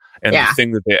relevancy. And the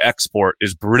thing that they export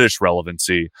is British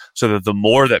relevancy, so that the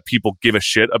more that people give a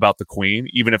shit about the queen,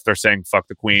 even if they're saying fuck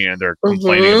the queen and they're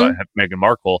complaining about Meghan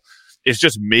Markle, it's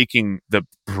just making the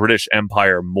British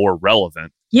Empire more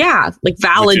relevant. Yeah, like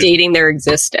validating their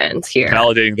existence here.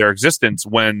 Validating their existence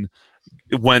when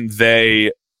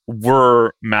they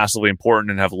were massively important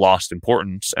and have lost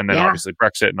importance. And then obviously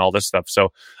Brexit and all this stuff. So,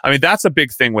 I mean, that's a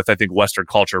big thing with, I think, Western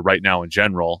culture right now in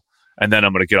general. And then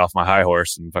I'm going to get off my high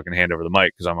horse and fucking hand over the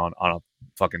mic, because I'm on a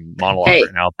fucking monologue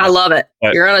right now. I love it.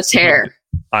 You're on a tear.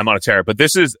 I'm on a tear. But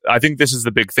I think this is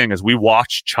the big thing, is we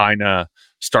watch China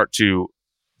start to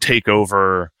take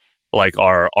over like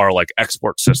our like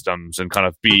export systems and kind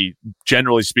of be,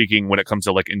 generally speaking, when it comes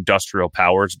to like industrial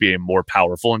powers, be a more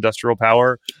powerful industrial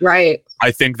power. Right.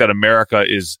 I think that America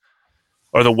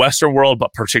or the Western world,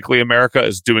 but particularly America,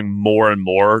 is doing more and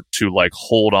more to like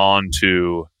hold on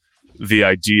to the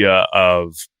idea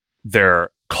of their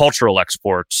cultural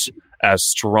exports as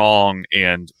strong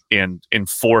and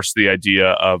enforce the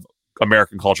idea of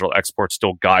American cultural exports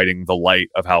still guiding the light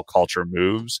of how culture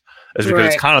moves, is because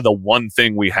it's kind of the one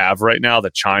thing we have right now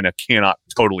that China cannot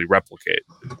totally replicate.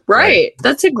 Right.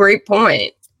 That's a great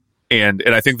point. And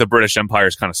I think the British Empire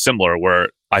is kind of similar, where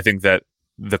I think that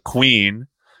the Queen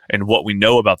and what we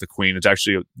know about the Queen is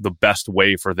actually the best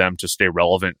way for them to stay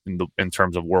relevant in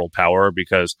terms of world power,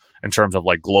 because in terms of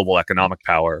like global economic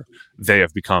power, they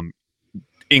have become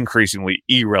increasingly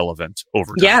irrelevant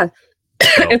over time. Yeah.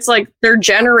 So. It's like they're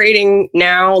generating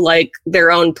now like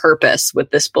their own purpose with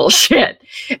this bullshit.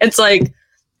 It's like,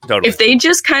 if they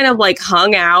just kind of like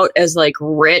hung out as like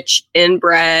rich,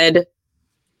 inbred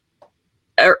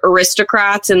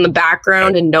aristocrats in the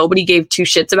background and nobody gave two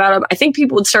shits about them, I think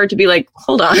people would start to be like,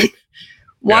 hold on,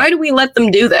 why do we let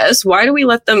them do this? Why do we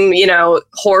let them,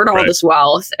 hoard all this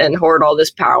wealth and hoard all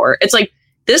this power? It's like,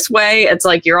 this way, it's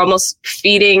like you're almost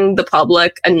feeding the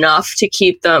public enough to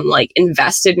keep them like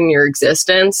invested in your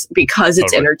existence because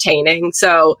it's entertaining.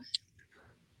 So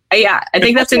I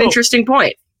think that's an interesting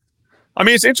point. I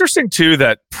mean, it's interesting too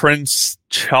that Prince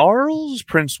Charles,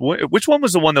 which one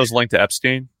was the one that was linked to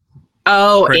Epstein?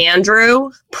 Oh, Prince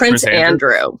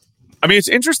Andrew. I mean, it's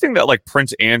interesting that like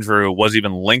Prince Andrew was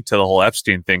even linked to the whole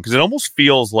Epstein thing, because it almost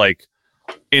feels like,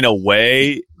 in a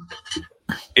way,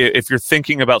 if you're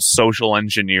thinking about social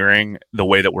engineering the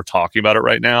way that we're talking about it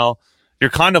right now, you're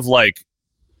kind of like,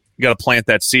 you got to plant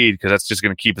that seed, because that's just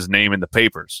going to keep his name in the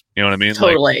papers. You know what I mean?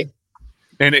 Totally. Like,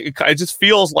 and it just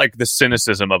feels like the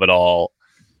cynicism of it all.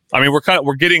 I mean,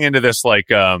 we're getting into this like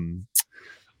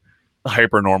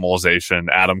hyper normalization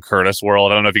Adam Curtis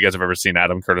world. I don't know if you guys have ever seen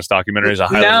Adam Curtis documentaries. I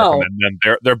highly recommend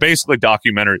them. They're basically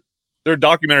documentary. They're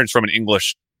documentaries from an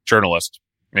English journalist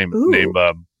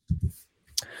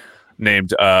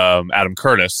named Adam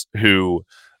Curtis, who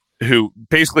who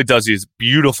basically does these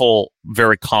beautiful,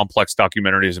 very complex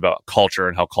documentaries about culture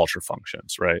and how culture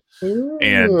functions, right?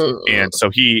 And so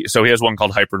he has one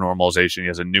called Hypernormalization. He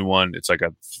has a new one. It's like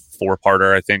a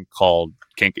 4-parter, I think, called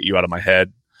Can't Get You Out of My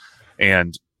Head.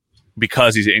 And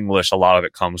because he's English, a lot of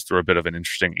it comes through a bit of an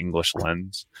interesting English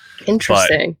lens.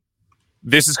 Interesting.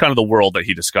 But this is kind of the world that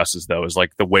he discusses, though, is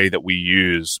like the way that we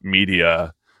use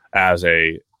media as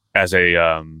a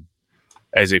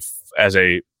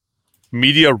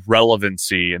media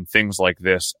relevancy and things like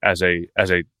this as a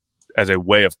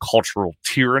way of cultural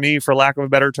tyranny, for lack of a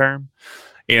better term.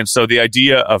 And so the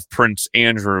idea of Prince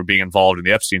Andrew being involved in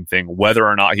the Epstein thing, whether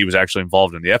or not he was actually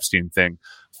involved in the Epstein thing,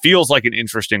 feels like an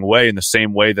interesting way, in the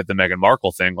same way that the Meghan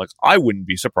Markle thing, like, I wouldn't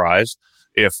be surprised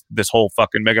if this whole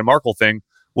fucking Meghan Markle thing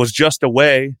was just a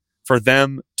way for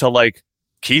them to like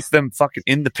keep them fucking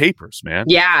in the papers, man.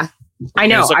 Yeah, I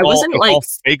know. Like I wasn't like all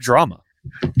fake drama.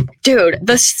 Dude,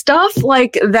 the stuff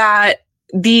like that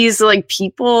these like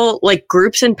people, like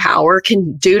groups in power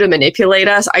can do to manipulate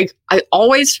us. I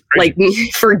always like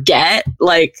forget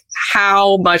like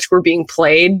how much we're being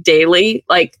played daily.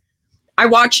 Like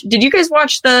did you guys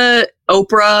watch the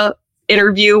Oprah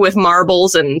interview with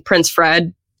Marbles and Prince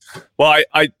Fred? Well,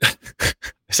 I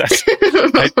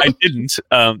didn't,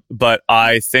 but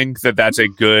I think that's a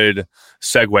good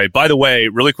segue. By the way,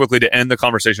 really quickly to end the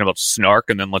conversation about snark,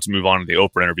 and then let's move on to the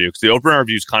Oprah interview, because the Oprah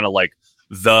interview is kind of like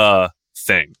the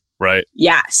thing, right?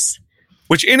 Yes.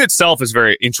 Which in itself is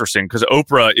very interesting, because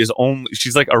Oprah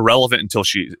she's like irrelevant until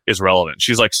she is relevant.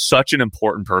 She's like such an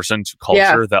important person to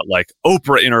culture that like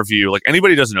Oprah interview, like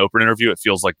anybody does an Oprah interview, it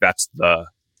feels like that's the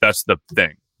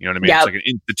thing. You know what I mean? Yep. It's like an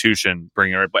institution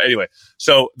bringing it. But anyway,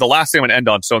 so the last thing I'm going to end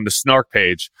on. So on the snark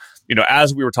page, you know,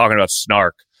 as we were talking about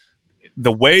snark,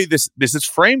 the way this is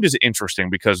framed is interesting,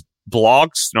 because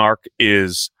blog snark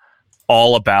is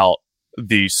all about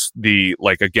the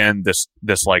like, again, this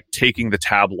like taking the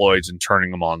tabloids and turning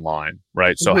them online,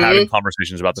 right? So having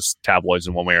conversations about the tabloids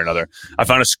in one way or another. I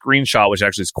found a screenshot which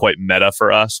actually is quite meta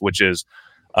for us, which is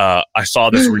I saw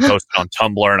this reposted on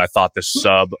Tumblr, and I thought this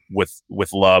sub with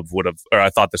love would have, or I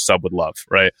thought the sub would love,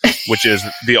 right? Which is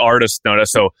the artist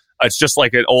notice. So it's just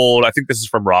like an old, I think this is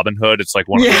from Robin Hood. It's like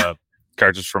one of the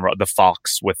characters from the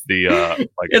fox with the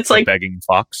it's like begging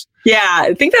fox. Yeah,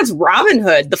 I think that's Robin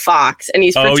Hood, the fox, and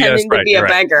he's pretending to be a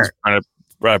beggar.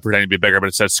 Pretending to be a beggar, but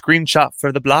it says screenshot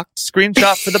for the blocked,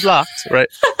 right?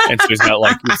 And so he's got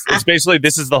like, it's basically,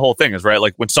 this is the whole thing, is right?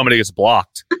 Like when somebody gets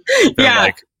blocked, they're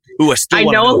like, ooh, I still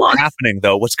want to know what's happening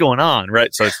though. What's going on,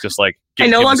 right? So it's just like, I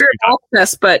no longer have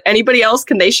access, but anybody else,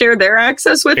 can they share their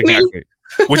access with me?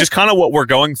 Which is kind of what we're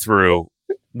going through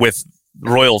with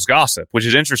Royals gossip, which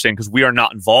is interesting because we are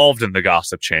not involved in the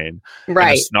gossip chain,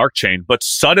 right? The snark chain, but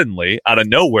suddenly out of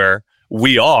nowhere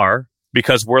we are,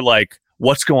 because we're like,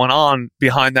 what's going on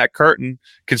behind that curtain?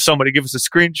 Can somebody give us a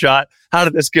screenshot? How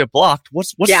did this get blocked?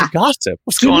 What's the gossip?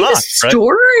 What's going on?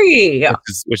 Story, right?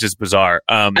 Which is bizarre.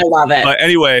 I love it. But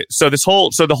anyway, so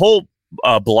the whole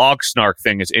blog snark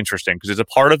thing is interesting because it's a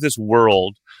part of this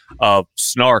world of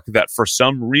snark that for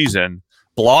some reason,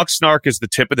 blog snark is the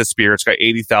tip of the spear. It's got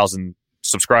 80,000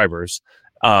 subscribers.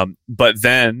 But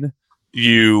then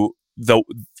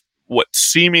what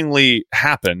seemingly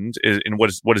happened is, and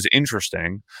what is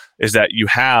interesting is that you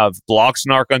have Blog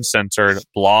Snark Uncensored,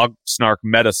 Blog Snark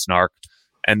Meta Snark,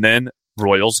 and then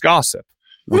Royals Gossip,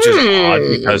 which is odd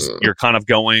because you're kind of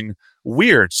going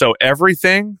weird. So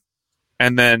everything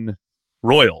and then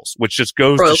Royals, which just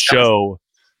goes to show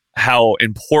how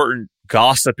important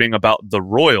gossiping about the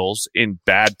Royals in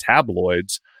bad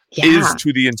tabloids is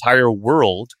to the entire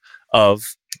world of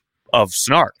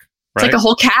snark. Right? It's like a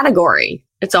whole category.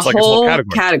 It's a whole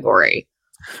category.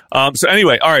 So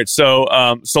anyway, all right. So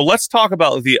let's talk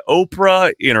about the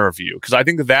Oprah interview, because I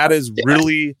think that is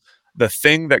really the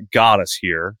thing that got us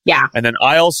here. Yeah. And then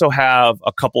I also have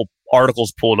a couple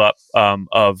articles pulled up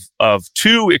of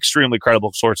two extremely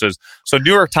credible sources. So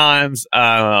New York Times,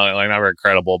 like not very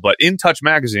credible, but In Touch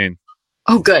magazine.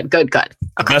 Oh, good. Okay.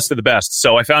 Best of the best.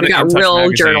 So I found an In Touch real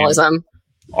magazine journalism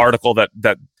article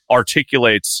that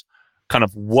articulates kind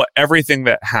of what everything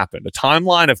that happened, a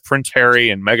timeline of Prince Harry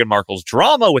and Meghan Markle's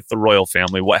drama with the royal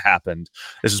family. What happened?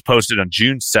 This is posted on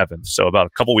June 7th, so about a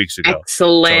couple weeks ago.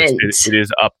 Excellent. So it is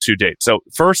up to date. So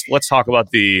first, let's talk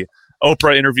about the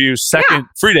Oprah interview. Second,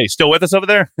 Friday, still with us over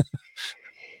there?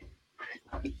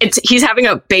 He's having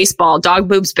a dog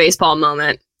boobs baseball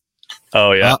moment.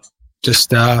 Oh yeah,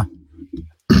 just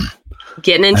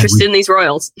getting interested in these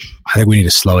royals. I think we need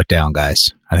to slow it down,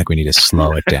 guys. I think we need to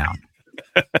slow it down.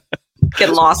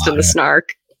 Get lost in the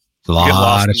snark. A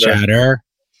lot of chatter.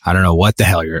 I don't know what the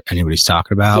hell anybody's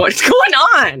talking about. What's going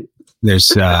on?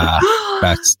 There's about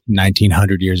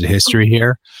 1,900 years of history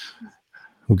here.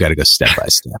 We've got to go step by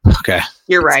step. Okay.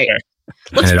 You're right.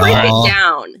 Let's break it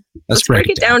down. Let's break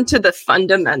it down to the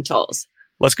fundamentals.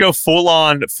 Let's go full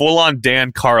on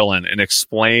Dan Carlin and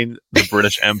explain the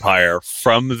British Empire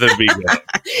from the beginning.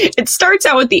 It starts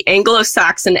out with the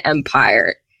Anglo-Saxon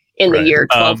Empire in the year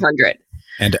 1200.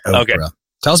 And Oprah. Okay.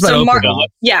 Tell us about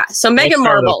Oprah. So Meghan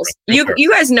Marbles.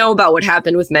 You guys know about what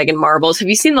happened with Meghan Marbles. Have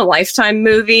you seen the Lifetime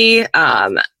movie?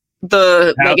 Meghan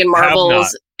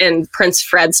Marbles and Prince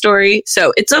Fred story.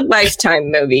 So it's a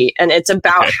Lifetime movie, and it's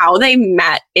about how they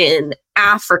met in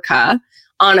Africa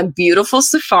on a beautiful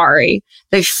safari.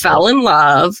 They fell in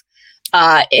love.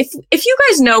 If you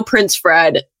guys know Prince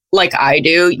Fred like I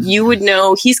do, you would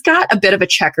know he's got a bit of a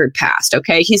checkered past.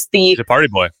 Okay, he's a party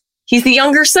boy. He's the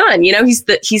younger son. You know, he's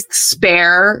the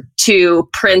spare to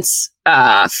Prince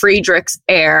Friedrich's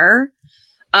heir.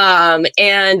 And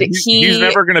he's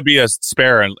never going to be a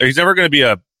spare, and he's never going to be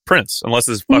a prince unless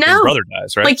his fucking brother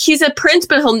dies, right? Like, he's a prince,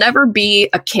 but he'll never be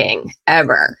a king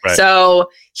ever. Right. So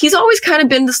he's always kind of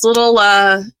been this little,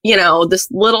 this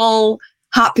little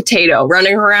hot potato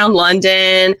running around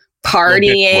London,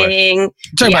 partying.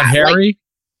 Talking about Harry?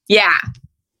 Yeah.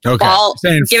 Okay.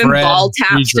 Giving Fred, ball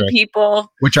taps to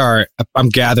people. Which are, I'm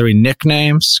gathering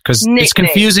nicknames because it's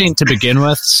confusing to begin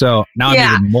with. So now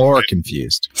I'm even more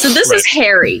confused. So this is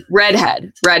Harry,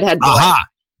 redhead boy. Aha.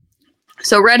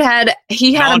 So redhead,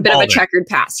 he had a bit of a checkered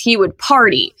past. He would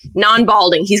party,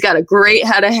 non-balding. He's got a great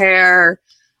head of hair.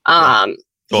 Cool.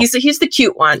 He's the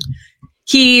cute one.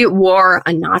 He wore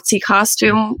a Nazi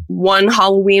costume one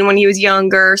Halloween when he was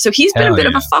younger. So he's been a bit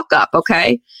of a fuck up,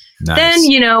 okay? Nice.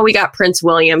 Then, we got Prince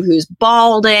William, who's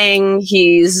balding.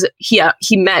 He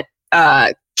met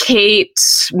Kate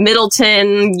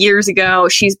Middleton years ago.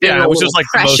 She's been it was just like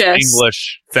precious. The most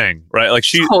English thing, right? Like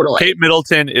Kate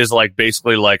Middleton is like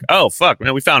basically like, oh fuck,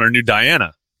 man, we found our new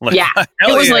Diana. Like, it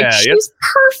was like she's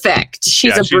perfect.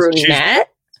 She's a brunette.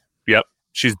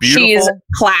 She's beautiful. She's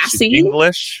classy. She's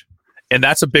English, and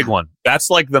that's a big one. That's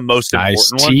like the most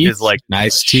important one. Is like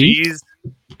nice teeth. She's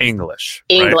English.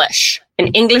 Right? An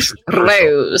English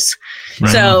rose.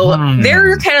 Right. So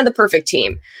they're kind of the perfect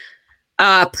team.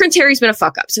 Prince Harry's been a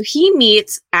fuck up. So he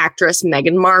meets actress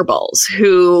Meghan Marbles,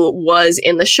 who was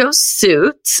in the show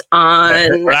Suits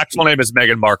on... Her actual name is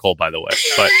Meghan Markle, by the way.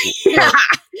 But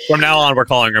from now on, we're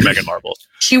calling her Meghan Marbles.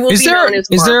 She will be known as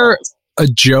Marbles. Is there a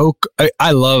joke?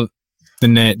 I love the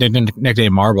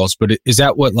nickname Marbles, but is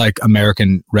that what like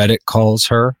American Reddit calls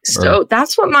her? So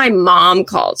that's what my mom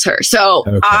calls her. So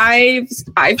I've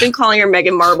been calling her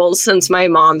Meghan Marbles since my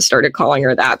mom started calling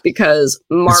her that, because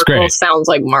Markle sounds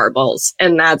like marbles,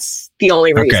 and that's the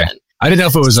only reason. I didn't know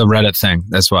if it was a Reddit thing.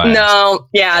 That's why. No.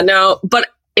 But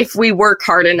if we work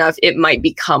hard enough, it might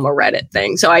become a Reddit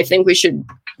thing. So I think we should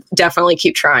definitely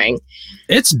keep trying.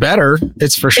 It's better.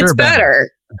 It's for sure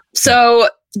better. So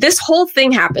this whole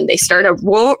thing happened. They start a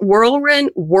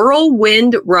whirlwind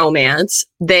romance.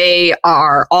 They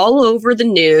are all over the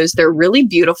news. They're a really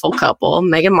beautiful couple.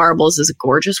 Meghan Marbles is a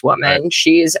gorgeous woman. Right.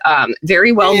 She's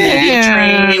very well media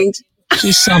trained.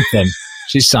 She's something.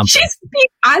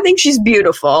 I think she's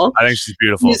beautiful.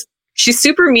 She's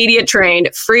super media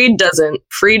trained. Fried doesn't.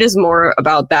 Fried is more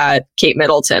about that Kate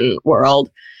Middleton world.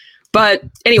 But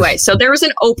anyway, so there was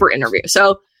an Oprah interview.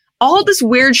 So all this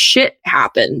weird shit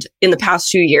happened in the past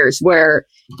 2 years where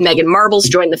Meghan Marbles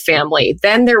joined the family.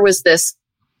 Then there was this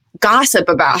gossip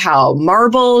about how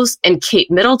Marbles and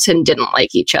Kate Middleton didn't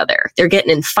like each other. They're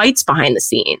getting in fights behind the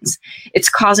scenes. It's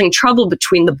causing trouble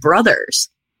between the brothers.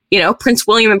 Prince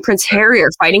William and Prince Harry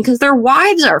are fighting because their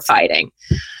wives are fighting.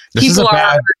 This is a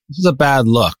bad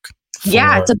look.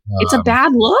 It's a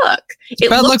bad look. It's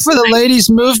bad look for the ladies'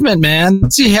 movement, man.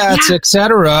 Nazi hats,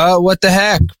 etc. What the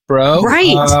heck, bro?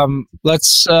 Right.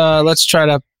 Let's try to, let's try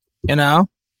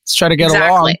to get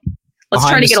along. Let's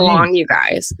try to get along, you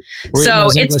guys. So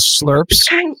it's English slurps.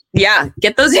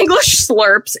 Get those English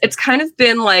slurps. It's kind of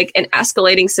been like an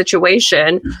escalating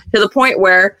situation to the point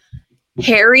where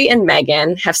Harry and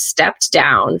Meghan have stepped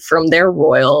down from their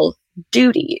royal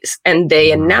duties, and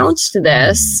they announced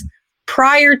this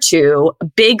prior to a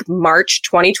big March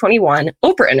 2021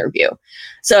 Oprah interview.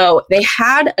 So they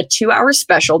had a 2-hour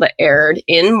special that aired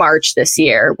in March this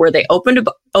year where they opened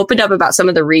up about some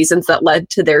of the reasons that led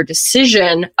to their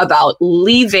decision about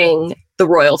leaving the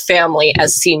royal family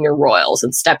as senior royals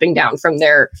and stepping down from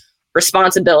their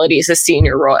responsibilities as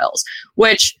senior royals,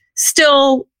 which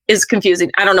still is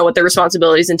confusing. I don't know what their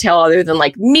responsibilities entail other than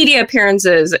like media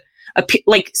appearances,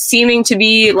 like seeming to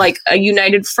be like a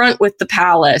united front with the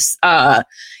palace,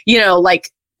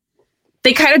 like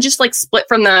they kind of just like split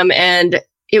from them, and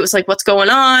it was like, what's going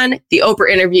on? The Oprah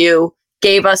interview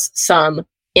gave us some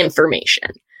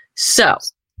information. So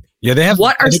yeah, they have,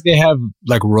 I think they have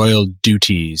like royal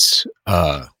duties.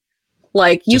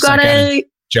 Like you gotta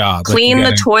job. Clean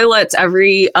the toilets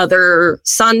every other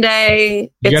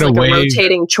Sunday. It's like a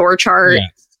rotating chore chart. Yeah.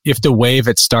 You have to wave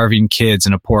at starving kids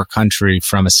in a poor country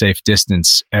from a safe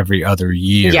distance every other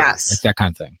year. Yes. Like that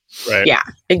kind of thing. Right. Yeah,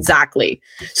 exactly.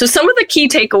 So some of the key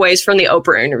takeaways from the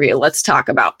Oprah interview, let's talk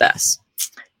about this.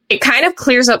 It kind of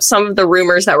clears up some of the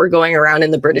rumors that were going around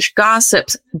in the British gossip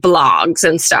blogs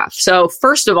and stuff. So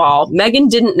first of all, Meghan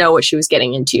didn't know what she was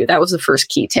getting into. That was the first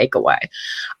key takeaway.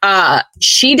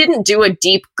 She didn't do a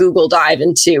deep Google dive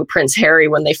into Prince Harry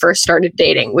when they first started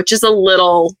dating, which is a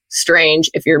little strange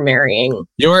if you're marrying.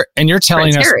 You're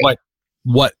telling Prince us Harry.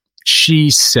 what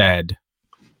she said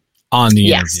on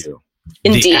the interview.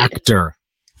 Indeed. The actor.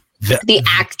 The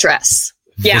actress.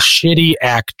 The shitty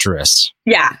actress.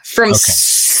 Yeah, from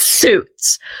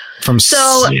Suits. From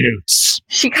Suits.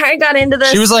 She kind of got into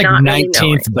this. She was like not 19th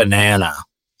really banana.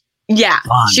 Yeah,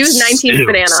 she was 19th Suits.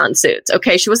 banana on Suits.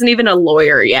 Okay, she wasn't even a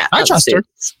lawyer yet. I trust her.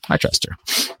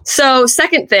 So,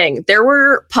 second thing, there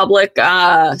were public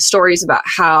stories about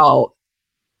how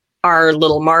our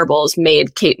little Marbles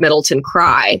made Kate Middleton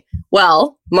cry.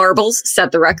 Well, Marbles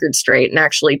set the record straight and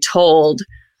actually told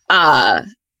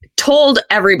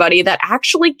everybody that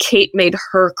actually Kate made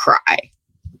her cry.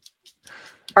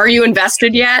 Are you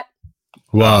invested yet?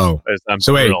 Whoa. I'm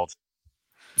so thrilled.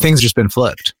 Wait, things just been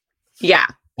flipped. Yeah.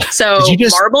 So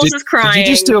Marbles is crying. Did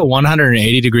you just do a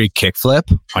 180-degree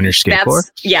kickflip on your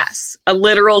skateboard? Yes, a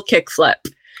literal kickflip.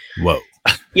 Whoa.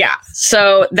 Yeah.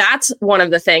 So that's one of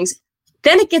the things.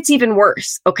 Then it gets even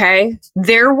worse, okay?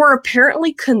 There were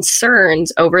apparently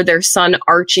concerns over their son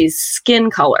Archie's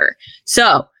skin color.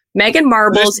 So Meghan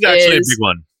Marbles is actually a big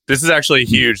one. This is actually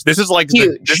huge. This is like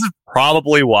huge. This is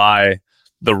probably why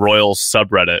the Royals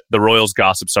subreddit, the Royals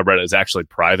gossip subreddit, is actually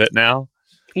private now.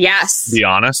 Yes. To be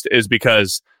honest, is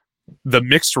because the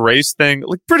mixed race thing,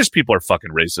 like British people are fucking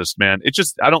racist, man. It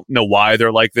just, I don't know why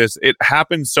they're like this. It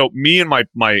happens. So me and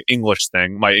my English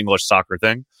thing, my English soccer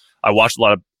thing, I watched a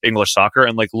lot of English soccer,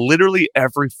 and like literally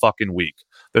every fucking week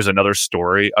there's another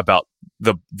story about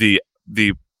the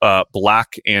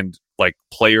black and like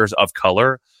players of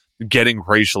color getting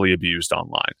racially abused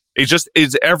online. It just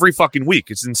is every fucking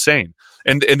week. It's insane.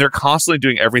 And they're constantly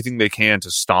doing everything they can to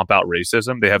stomp out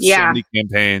racism. They have so many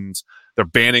campaigns. They're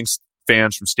banning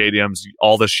fans from stadiums,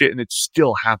 all this shit, and it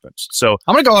still happens. So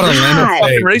I'm going to go out on a limb and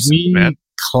say racist, man.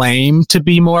 Claim to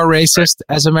be more racist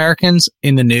as Americans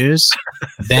in the news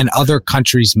than other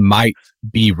countries might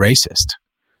be racist.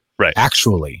 Right.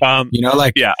 Actually. I mean,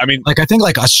 like I think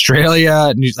like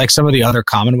Australia, like some of the other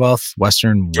Commonwealth,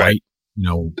 Western white,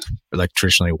 like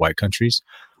traditionally white countries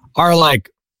are like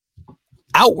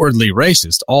outwardly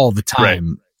racist all the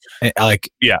time. Right.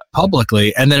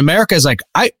 Publicly. And then America is like,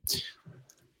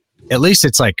 at least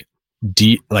it's like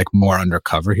deep, like more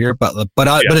undercover here, but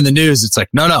in the news it's like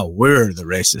no, we're the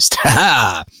racist.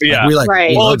 Yeah, we like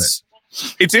right. Well, it's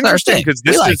interesting because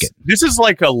this is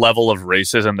like a level of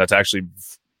racism that's actually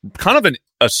kind of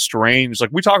a strange, like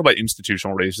we talk about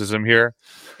institutional racism here.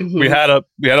 Mm-hmm. We had a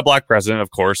black president, of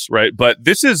course, right? But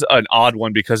this is an odd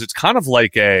one because it's kind of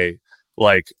like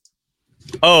we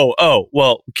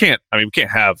can't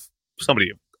have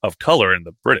somebody of color in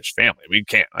the British family. We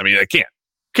can't. I mean, I can't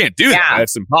do that.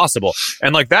 That's impossible.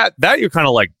 And like that you're kind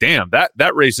of like, damn, that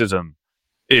racism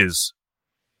is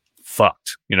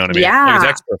fucked. You know what I mean? Yeah. Like it's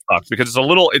extra fucked because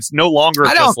it's no longer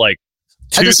just like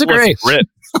toothless Brit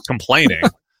complaining.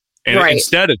 And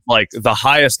instead it's like the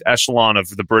highest echelon of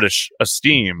the British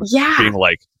esteem being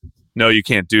like, no, you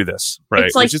can't do this. Right.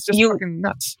 It's like which is just fucking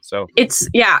nuts. So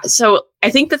So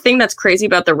I think the thing that's crazy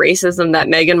about the racism that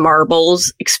Meghan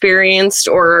Marbles experienced,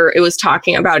 or it was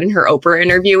talking about in her Oprah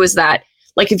interview, is that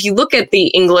like, if you look at the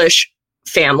English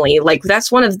family, like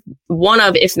that's one of,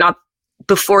 if not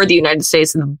before the United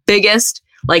States, the biggest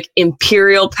like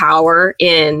imperial power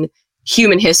in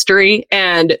human history.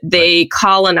 And they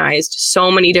colonized so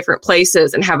many different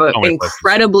places and have an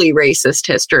incredibly racist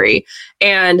history.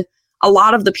 And a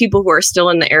lot of the people who are still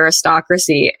in the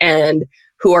aristocracy and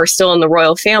who are still in the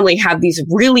royal family have these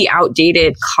really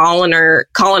outdated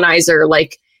colonizer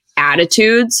like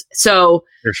attitudes. So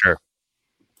for sure.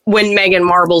 When Meghan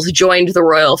Marbles joined the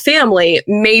royal family,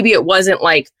 maybe it wasn't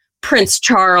like Prince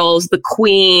Charles, the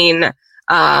Queen,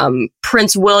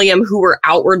 Prince William, who were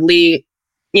outwardly,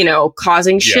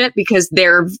 causing shit because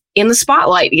they're in the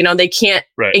spotlight. They can't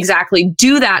exactly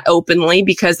do that openly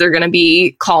because they're going to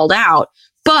be called out.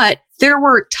 But there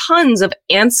were tons of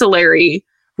ancillary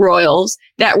royals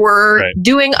that were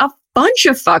doing a bunch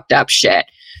of fucked up shit.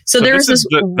 So there's this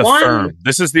one. Firm.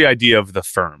 This is the idea of the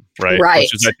firm, right? Right.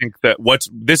 Which is, I think that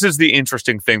this is the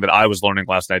interesting thing that I was learning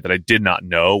last night that I did not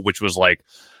know, which was like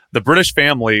the British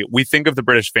family. We think of the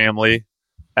British family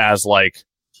as like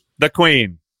the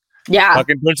Queen,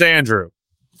 fucking Prince Andrew,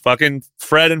 fucking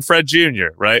Fred and Fred Jr.,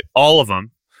 right? All of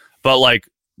them. But like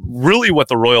really what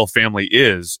the royal family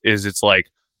is it's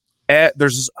like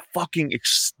there's this fucking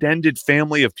extended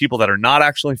family of people that are not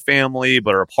actually family,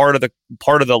 but are part of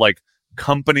the like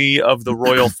company of the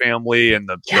royal family and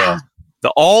the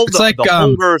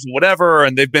holders and whatever,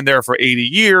 and they've been there for 80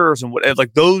 years and what,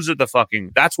 like those are the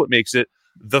fucking, that's what makes it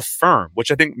the firm, which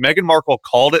I think Meghan Markle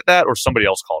called it that, or somebody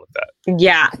else called it that.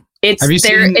 Yeah, it's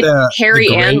Harry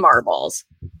and Marbles.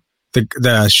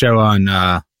 The show on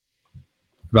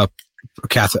about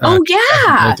Catherine.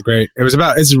 Catherine the Great. It was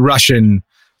about it's Russian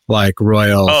like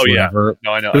royal. Oh whatever. Yeah,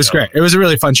 no, I know. It was great. It was a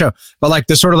really fun show. But like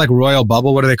the sort of like royal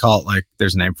bubble. What do they call it? Like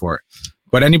there's a name for it.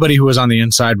 But anybody who was on the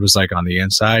inside was like on the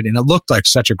inside, and it looked like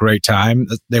such a great time.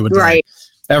 They would like,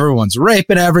 everyone's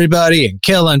raping everybody and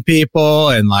killing people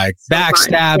and like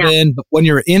backstabbing. Yeah. But when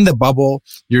you're in the bubble,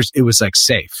 it was like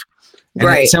safe. And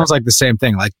it sounds like the same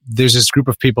thing. Like there's this group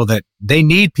of people that they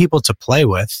need people to play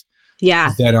with.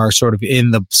 Yeah. That are sort of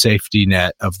in the safety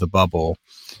net of the bubble.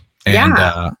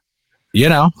 And you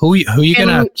know, who you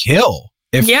gonna kill?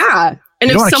 And you don't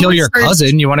want to kill your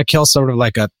cousin, you want to kill sort of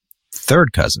like a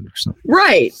third cousin or something.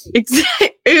 Right.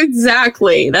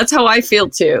 Exactly. That's how I feel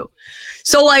too.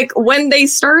 So like when they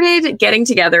started getting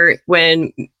together,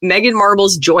 when Meghan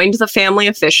Marbles joined the family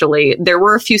officially, there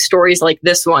were a few stories like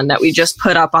this one that we just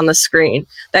put up on the screen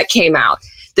that came out.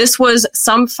 This was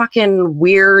some fucking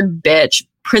weird bitch,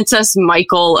 Princess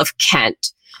Michael of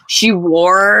Kent. She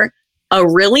wore a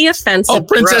really offensive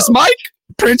Princess robe. Mike?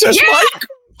 Princess Mike?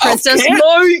 Princess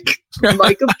Mike.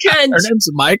 Mike of Kent. Her name's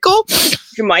Michael?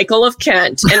 Michael of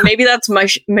Kent. And maybe that's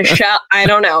Michelle. I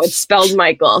don't know. It's spelled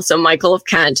Michael. So Michael of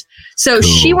Kent. So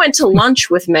she went to lunch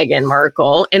with Meghan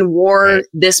Markle and wore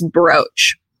this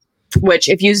brooch, which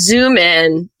if you zoom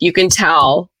in, you can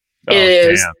tell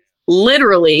is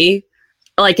literally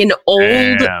like an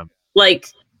old, like,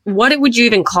 what would you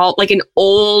even call it? Like an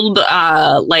old,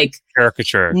 like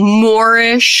caricature,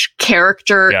 Moorish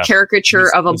caricature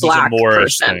of a black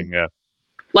person. Thing,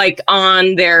 like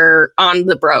on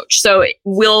the brooch. So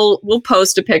we'll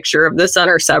post a picture of this on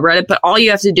our subreddit, but all you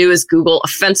have to do is Google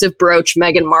offensive brooch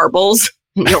Meghan Marbles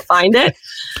and you'll find it.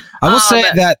 I will say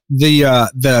that you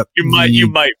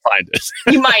might find it.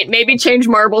 You might maybe change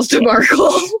Marbles to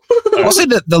Markle. I'll say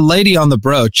that the lady on the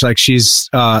brooch, like she's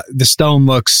the stone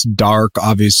looks dark,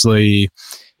 obviously,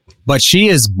 but she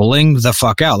is blinged the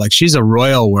fuck out. Like she's a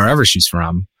royal wherever she's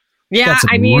from. Yeah,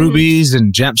 I mean rubies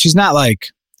and gems. She's not like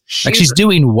she's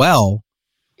doing well.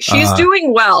 She's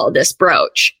doing well. This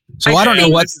brooch. So I don't know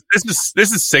what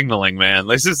this is signaling, man.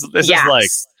 This is like.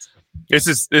 This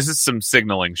is some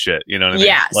signaling shit, you know what I mean?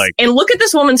 Yes. Like, and look at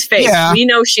this woman's face. Yeah, we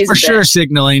know she's for sure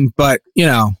signaling, but you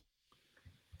know,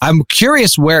 I'm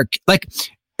curious where, like,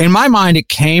 in my mind, it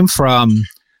came from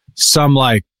some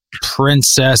like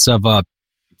princess of a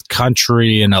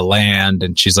country and a land,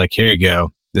 and she's like, "Here you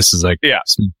go. This is like,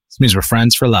 this means we're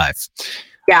friends for life."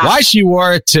 Yeah. Why she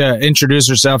wore it to introduce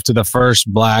herself to the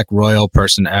first black royal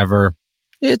person ever?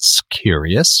 It's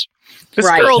curious. This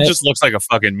girl just looks like a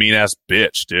fucking mean ass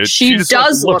bitch, dude. She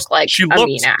does look like a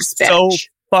mean ass bitch. So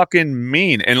fucking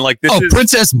mean, and like this is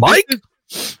Princess Mike.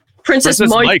 Princess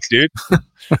Mike, dude.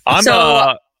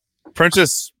 I'm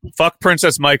Princess. Fuck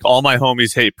Princess Mike. All my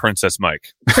homies hate Princess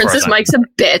Mike. Princess Mike's a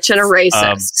bitch and a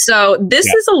racist. So this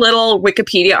is a little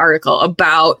Wikipedia article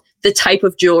about the type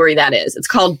of jewelry that is. It's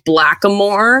called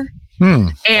blackamoor.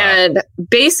 And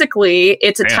basically,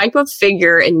 it's a type of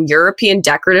figure in European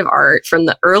decorative art from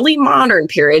the early modern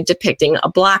period depicting a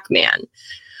black man.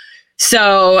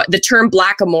 So the term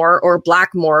blackamoor or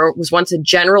blackmoor was once a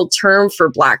general term for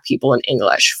black people in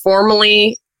English,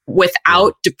 formerly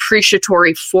without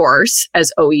depreciatory force,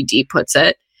 as OED puts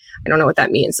it. I don't know what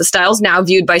that means. The style is now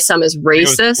viewed by some as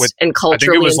racist and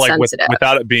culturally insensitive.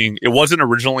 Without it being, it wasn't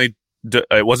originally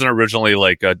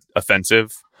like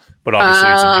offensive. But obviously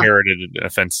it's inherited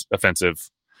offensive.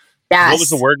 Yes. What was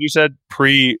the word you said?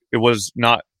 It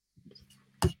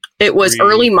was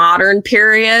early modern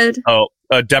period. Oh,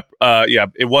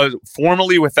 it was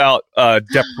formerly without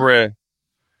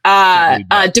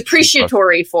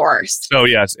depreciatory force. So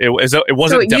yes, it wasn't.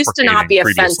 So it used to not be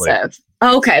previously. Offensive.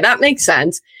 Okay, that makes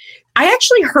sense. I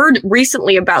actually heard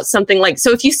recently about something like,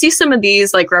 so if you see some of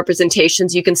these like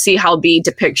representations, you can see how the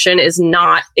depiction is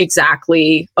not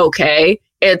exactly okay.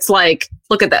 It's like,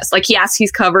 look at this. Like, yes,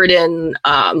 he's covered in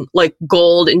like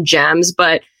gold and gems,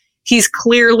 but he's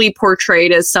clearly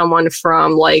portrayed as someone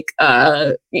from like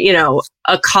a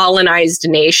colonized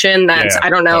nation that's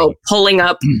pulling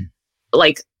up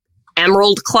like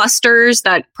emerald clusters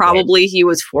that probably he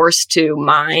was forced to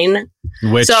mine,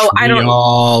 which we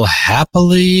all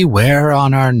happily wear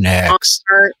on our necks.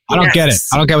 I don't get it.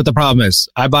 I don't get what the problem is.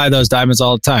 I buy those diamonds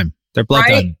all the time. They're blood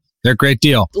diamonds. They're a great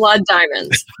deal. Blood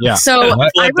diamonds. Yeah. So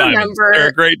I remember they're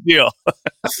a great deal.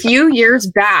 a few years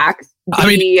back. I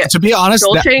mean, to be honest,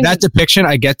 that depiction,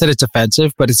 I get that it's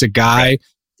offensive, but it's a guy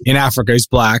in Africa. He's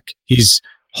black. He's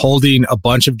holding a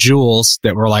bunch of jewels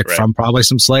that were like from probably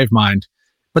some slave mine.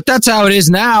 But that's how it is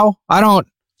now. I don't.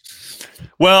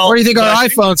 Well, where do you think our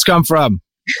iPhones come from?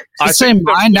 It's the same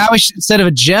mine. Now instead of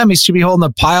a gem, he should be holding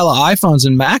a pile of iPhones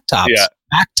and Mac tops. Yeah.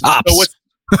 Mac tops.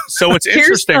 So what's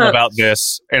interesting about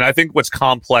this, and I think what's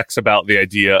complex about the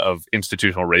idea of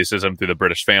institutional racism through the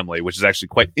British family, which is actually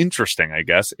quite interesting, I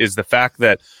guess, is the fact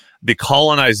that the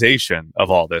colonization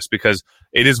of all this, because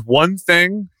it is one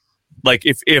thing, like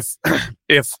if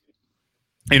a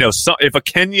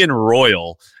Kenyan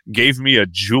royal gave me a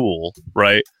jewel,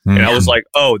 right, and I was like,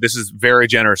 oh, this is very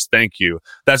generous, thank you.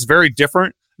 That's very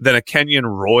different than a Kenyan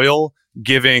royal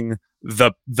giving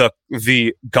the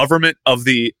government of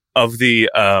the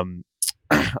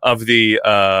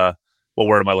what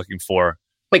word am I looking for?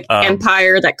 Like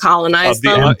empire that colonized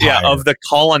them? Of the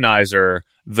colonizer,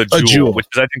 the jewel, which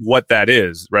is I think what that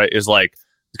is, right? Is like,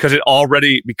 because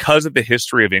because of the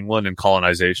history of England and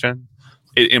colonization,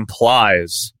 it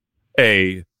implies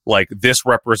this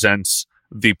represents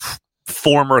the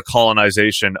former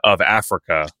colonization of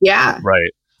Africa. Yeah.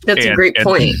 Right. That's a great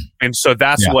point. And so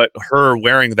that's what her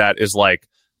wearing that is like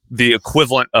the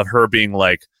equivalent of her being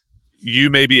like,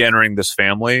 you may be entering this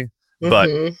family, but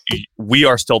we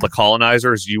are still the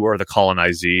colonizers. You are the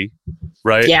colonizee,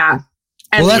 right? Yeah.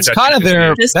 And well, that's kind of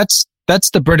that's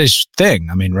the British thing.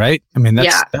 I mean, right? I mean,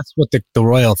 that's what the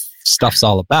royal stuff's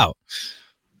all about.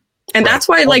 And that's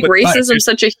why racism is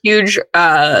such a huge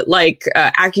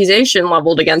accusation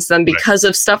leveled against them because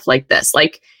of stuff like this.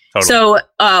 Like, so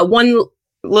one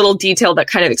little detail that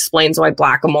kind of explains why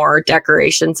Blackamoor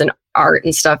decorations and art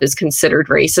and stuff is considered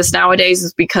racist nowadays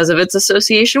is because of its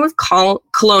association with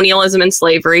colonialism and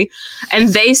slavery. And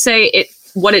they say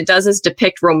what it does is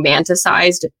depict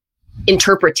romanticized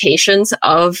interpretations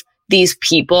of these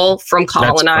people from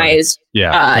colonized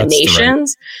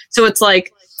nations. So it's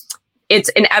like, it's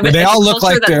an evidence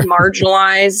culture that's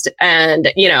marginalized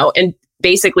and, and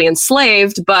basically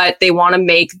enslaved, but they want to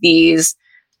make these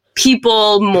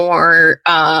people more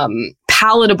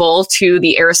palatable to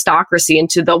the aristocracy and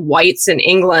to the whites in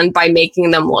England by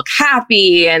making them look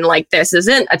happy and like this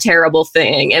isn't a terrible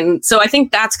thing. And so I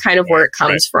think that's kind of where it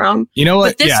comes from. You know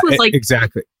what? But this was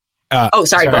exactly.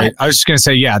 Sorry. Go ahead. I was just gonna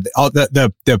say, all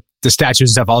the statues and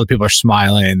stuff. All the people are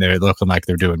smiling. They're looking like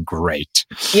they're doing great.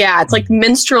 Yeah, it's like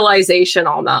minstrelization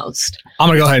almost. I'm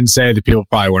gonna go ahead and say that people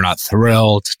probably were not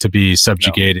thrilled to be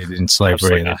subjugated in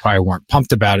slavery. They probably weren't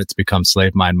pumped about it to become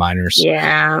slave miners.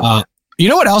 Yeah. You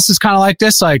know what else is kind of like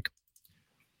this? Like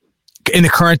in the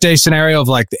current day scenario of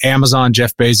like the Amazon,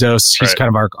 Jeff Bezos, he's kind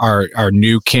of our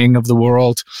new king of the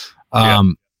world. I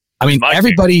mean,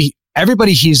 everybody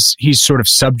he's sort of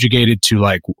subjugated to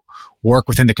like work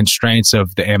within the constraints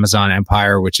of the Amazon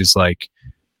empire, which is like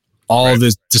all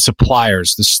the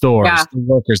suppliers, the stores, the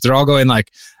workers, they're all going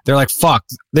like, they're like, fuck,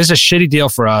 this is a shitty deal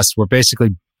for us. We're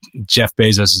basically Jeff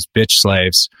Bezos' bitch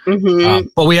slaves.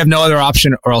 But we have no other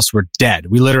option or else we're dead.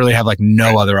 We literally have like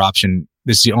no other option.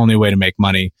 This is the only way to make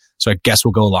money. So I guess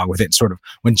we'll go along with it. And sort of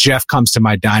when Jeff comes to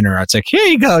my diner, it's like, here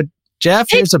you go, Jeff,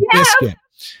 here's a biscuit.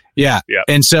 Yeah.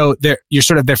 And so they're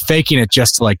faking it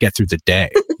just to like get through the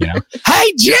day, you know?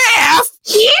 Hey, Jeff!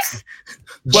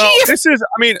 Well, this is,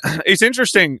 I mean, it's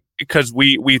interesting because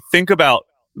we think about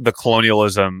the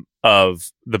colonialism of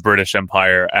the British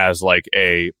Empire as like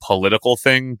a political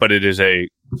thing, but it is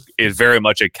very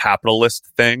much a capitalist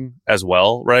thing as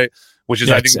well, right? Which is,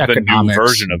 I think, the new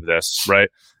version of this, right?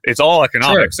 It's all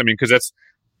economics. I mean, because it's,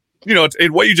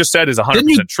 what you just said is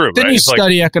 100% true, Didn't right? you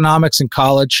study economics in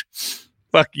college?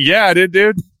 Fuck yeah, I did,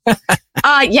 dude. He's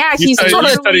it's one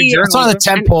of the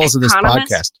 10 poles of this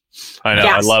podcast. I know.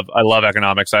 Yes. I love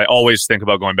economics. I always think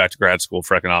about going back to grad school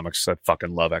for economics. I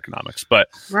fucking love economics. But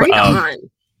on.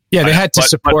 Yeah, they had to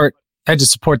support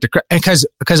the,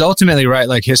 because ultimately, right,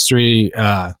 like history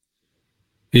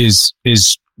is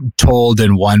told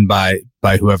and won by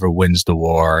whoever wins the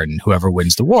war, and whoever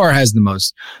wins the war has the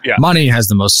most money, has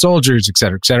the most soldiers, et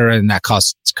cetera, and that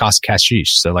costs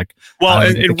cashish. So like,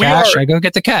 I go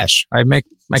get the cash. I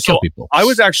kill people. I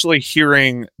was actually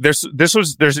hearing there's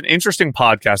an interesting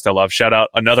podcast I love. Shout out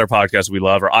another podcast we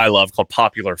love, or I love, called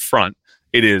Popular Front.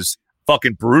 It is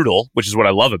fucking brutal, which is what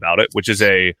I love about it, which is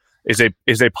a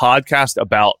podcast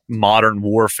about modern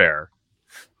warfare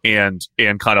and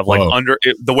kind of like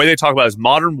the way they talk about it is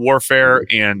modern warfare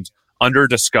and under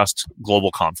discussed global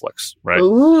conflicts, right?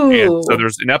 Ooh. And so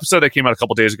there's an episode that came out a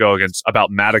couple days ago about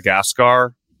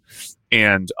Madagascar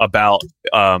and about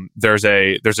there's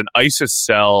an ISIS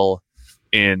cell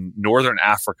in northern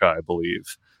Africa, I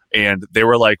believe, and they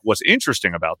were like, what's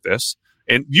interesting about this?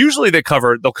 And usually they'll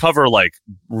cover like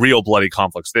real bloody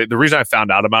conflicts. The reason I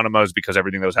found out about them was because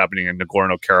everything that was happening in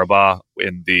Nagorno-Karabakh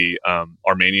in the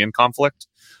Armenian conflict,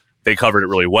 they covered it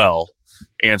really well.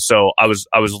 And so I was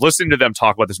listening to them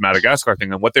talk about this Madagascar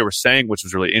thing, and what they were saying, which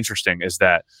was really interesting, is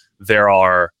that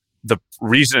the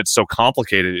reason it's so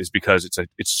complicated is because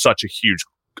it's such a huge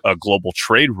global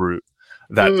trade route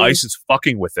that ISIS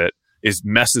fucking with it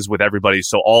messes with everybody.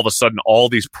 So all of a sudden, all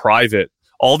these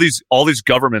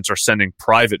governments are sending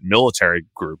private military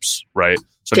groups, right?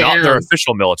 So not their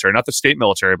official military, not the state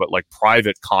military, but like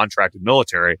private contracted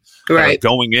military that are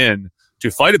going in to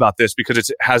fight about this because it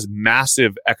has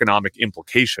massive economic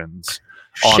implications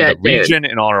on the region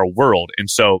and on our world. And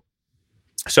so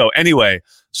anyway,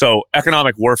 so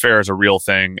economic warfare is a real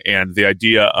thing. And the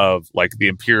idea of like the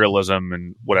imperialism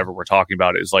and whatever we're talking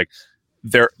about is like,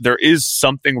 there is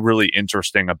something really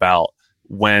interesting about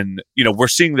when, we're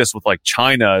seeing this with like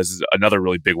China is another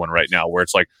really big one right now, where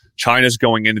it's like China's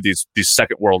going into these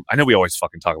second world. I know we always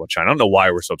fucking talk about China. I don't know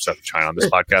why we're so obsessed with China on this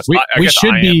podcast. We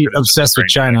should be obsessed with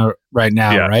China right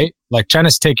now, right? Like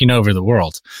China's taking over the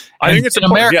world. I think it's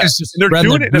America's just they're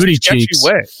doing it in a sketchy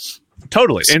way.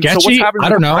 Totally. Sketchy? And so what's happening I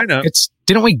don't know. China,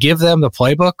 didn't we give them the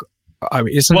playbook? I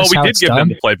mean, we did give them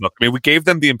the playbook. I mean, we gave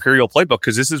them the imperial playbook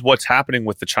because this is what's happening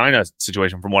with the China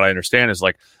situation. From what I understand, is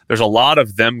like there's a lot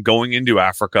of them going into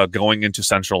Africa, going into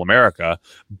Central America,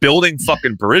 building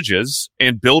fucking bridges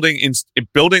and building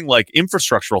like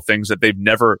infrastructural things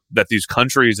that these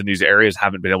countries and these areas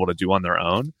haven't been able to do on their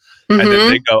own. And then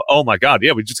they go, oh my God,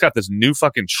 yeah, we just got this new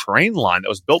fucking train line that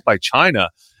was built by China.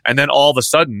 And then all of a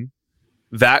sudden,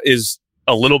 that is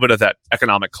a little bit of that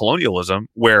economic colonialism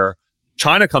where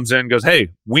China comes in and goes, hey,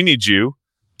 we need you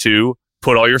to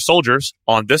put all your soldiers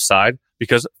on this side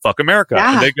because fuck America.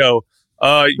 Yeah. And they go,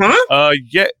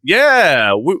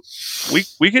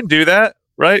 we can do that,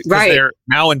 right? Right. They're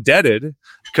now indebted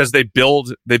because they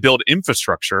build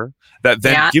infrastructure that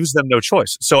then gives them no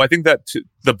choice. So I think that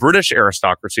the British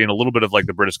aristocracy and a little bit of like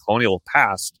the British colonial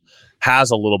past has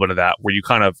a little bit of that where you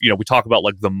kind of, we talk about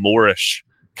like the Moorish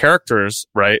characters,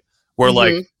 right? Where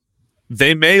like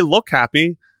they may look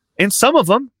happy, and some of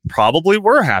them probably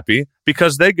were happy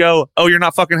because they go, oh, you're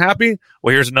not fucking happy?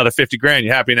 Well, here's another 50 grand.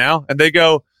 You happy now? And they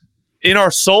go, in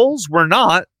our souls, we're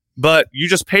not, but you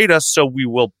just paid us, so we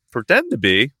will pretend to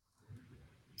be.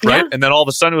 Right. Yeah. And then all of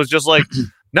a sudden it was just like,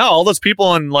 no, all those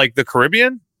people in like the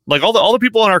Caribbean, like all the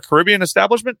people in our Caribbean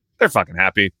establishment, they're fucking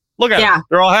happy. Look at them.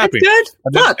 They're all happy. That's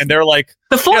good. Look. And they're like,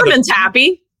 the foreman's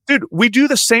happy. Dude, we do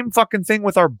the same fucking thing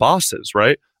with our bosses,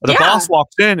 right? The boss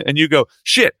walks in and you go,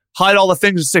 shit, hide all the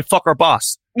things and say, fuck our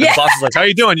boss. And the boss is like, how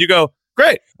you doing? You go,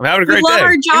 great. I'm having a great day.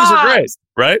 Our jobs are great,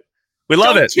 right? We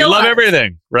love it. We love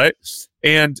everything, right?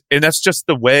 And that's just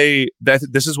the way that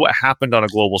this is what happened on a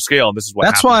global scale. And this is what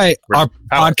that's why our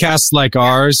podcasts like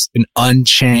ours, an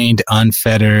unchained,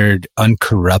 unfettered,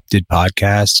 uncorrupted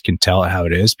podcast can tell it how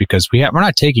it is because we're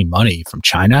not taking money from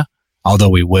China, although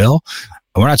we will.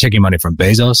 We're not taking money from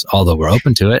Bezos, although we're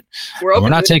open to it. We're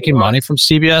not taking money from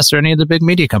CBS or any of the big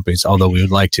media companies, although we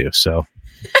would like to. So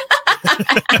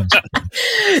what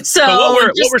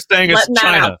we're saying is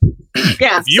China.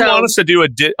 If you want us to do a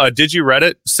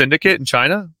Digi-Reddit syndicate in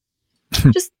China,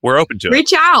 we're open to it.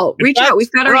 Reach out. We've got our emails.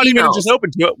 We're not even just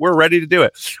open to it. We're ready to do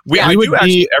it. We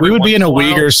would be in a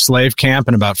Uyghur slave camp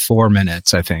in about 4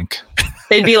 minutes, I think.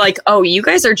 They'd be like, oh, you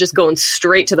guys are just going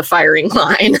straight to the firing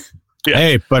line. Yeah.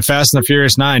 Hey, but Fast and the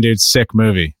Furious 9, dude, sick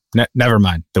movie. Never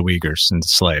mind the Uyghurs and the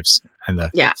slaves and the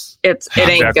it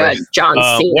ain't good. John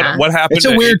Cena. What happened? It's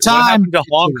a weird time. What happened to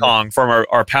Hong Kong from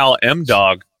our pal M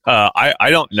Dog?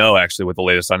 I don't know actually what the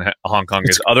latest on Hong Kong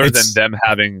is, other than them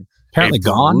having apparently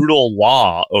a brutal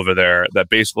law over there that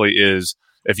basically is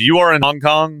if you are in Hong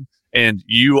Kong and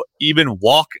you even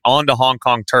walk onto Hong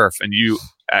Kong turf and you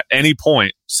at any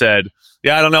point said,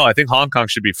 yeah, I don't know, I think Hong Kong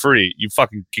should be free, you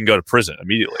fucking can go to prison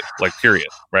immediately, like period,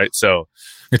 right? So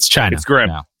it's China. It's grim.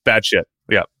 Now. Bad shit.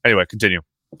 Yeah. Anyway, continue.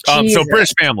 So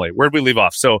British family, where'd we leave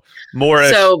off? So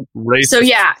Moorish,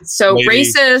 racist. So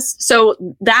racist. So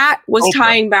that was Oprah.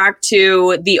 Tying back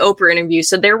to the Oprah interview.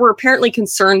 So there were apparently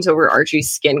concerns over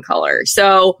Archie's skin color.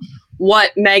 So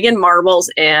what Meghan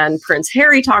Marbles and Prince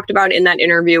Harry talked about in that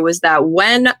interview was that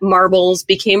when Marbles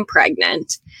became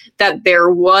pregnant, that there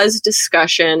was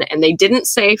discussion, and they didn't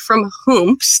say from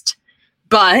whomst,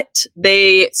 but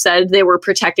they said they were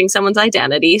protecting someone's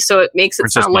identity. So it makes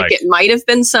it sound like it might have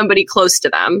been somebody close to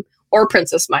them or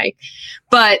Princess Mike.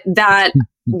 But that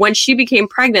when she became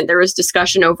pregnant, there was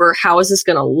discussion over how is this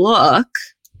going to look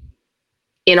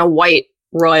in a white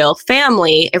royal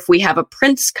family if we have a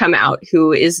prince come out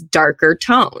who is darker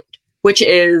toned, which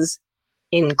is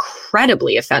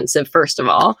incredibly offensive, first of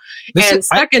all.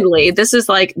 Secondly, this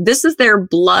is their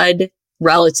blood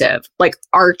relative. Like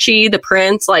Archie, the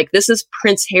prince, like this is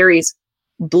Prince Harry's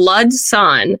blood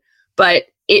son, but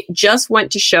it just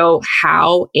went to show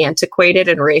how antiquated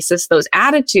and racist those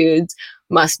attitudes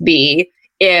must be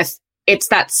if it's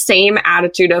that same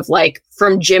attitude of like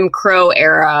from Jim Crow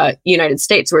era United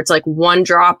States, where it's like one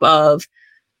drop of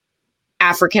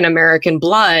African-American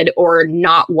blood or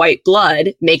not white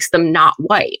blood makes them not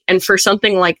white. And for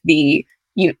something like the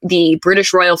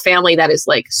British royal family that is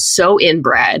like so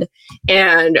inbred,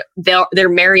 and they're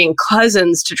marrying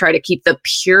cousins to try to keep the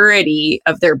purity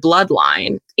of their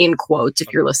bloodline, in quotes,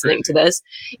 if you're listening to this,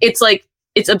 it's like,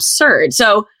 it's absurd.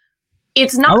 So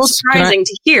it's not surprising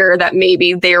to hear that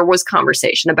maybe there was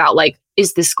conversation about like,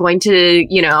 is this going to,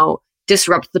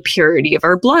 disrupt the purity of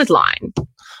our bloodline?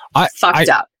 Fucked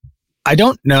up. I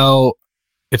don't know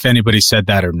if anybody said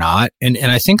that or not. And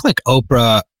I think like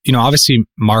Oprah, obviously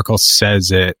Markle says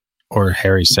it or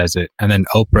Harry says it, and then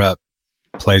Oprah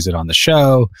plays it on the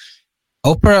show.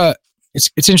 Oprah, it's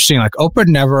interesting. Like Oprah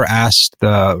never asked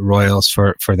the royals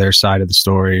for their side of the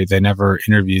story. They never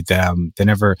interviewed them.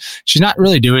 She's not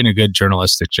really doing a good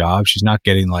journalistic job. She's not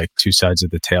getting like two sides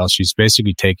of the tale. She's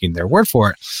basically taking their word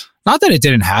for it. Not that it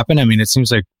didn't happen. I mean, it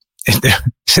seems like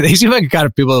they seem like the kind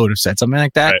of people that would have said something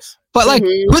like that. Right. But like,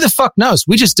 who the fuck knows?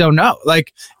 We just don't know.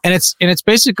 Like, and it's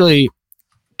basically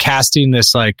casting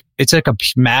this like, it's like a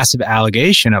massive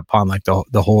allegation upon like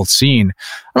the whole scene.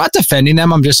 I'm not defending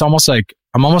them. I'm just almost like,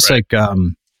 well,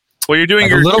 you're doing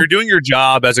you're doing your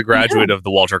job as a graduate of the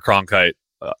Walter Cronkite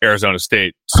Arizona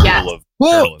State School of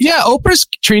Journalism. Yeah, Oprah's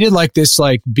treated like this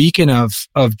like beacon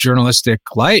of journalistic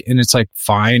light, and it's like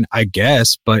fine, I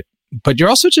guess, but you're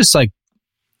also just like,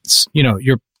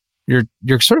 you're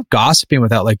sort of gossiping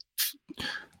without like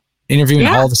interviewing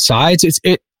all the sides.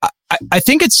 I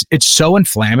think it's so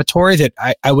inflammatory that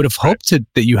I would have hoped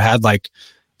that you had like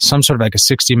some sort of like a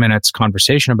 60 minutes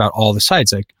conversation about all the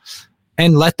sides, like,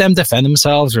 and let them defend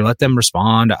themselves or let them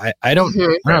respond. I don't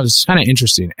know. It's kind of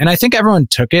interesting. And I think everyone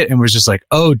took it and was just like,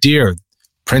 oh dear,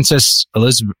 Princess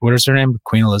Elizabeth, what is her name?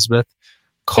 Queen Elizabeth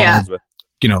called,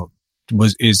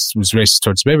 was racist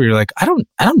towards the baby. You're like,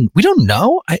 we don't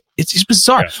know. It's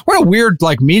bizarre. Yeah. We're in a weird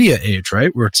like media age,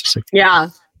 right? Where it's just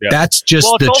like, that's just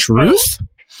the truth.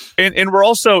 And we're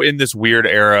also in this weird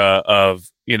era of,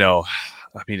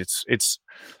 I mean,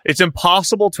 it's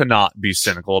impossible to not be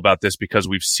cynical about this because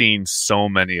we've seen so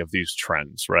many of these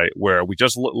trends, right? Where we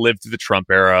just lived through the Trump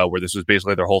era where this was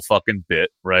basically their whole fucking bit,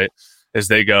 right? As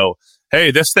they go,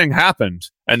 hey, this thing happened.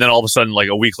 And then all of a sudden, like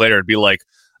a week later, it'd be like,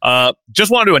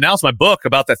 just wanted to announce my book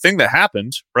about that thing that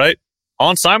happened, right?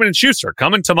 On Simon & Schuster,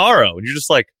 coming tomorrow. And you're just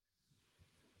like,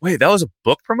 wait, that was a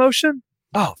book promotion?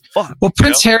 Oh, fuck. Well,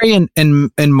 Prince Harry and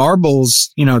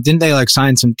Marbles, didn't they like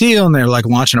sign some deal and they're like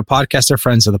launching a podcast? They're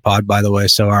friends of the pod, by the way.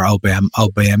 So are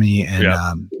Obami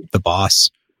and The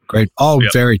Boss. Great. All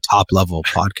very top level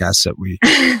podcasts that we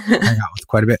hang out with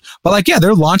quite a bit. But like,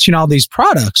 they're launching all these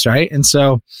products, right? And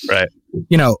so,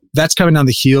 that's coming on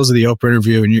the heels of the Oprah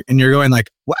interview. And you're going like,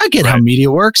 well, I get how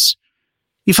media works.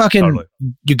 You fucking,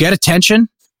 you get attention.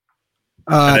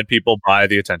 And then people buy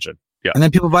the attention. Yeah. And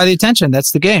then people buy the attention.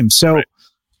 That's the game. So,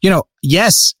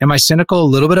 yes. Am I cynical a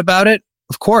little bit about it?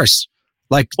 Of course.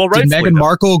 Like, did Meghan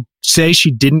Markle say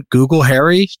she didn't Google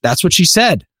Harry? That's what she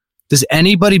said. Does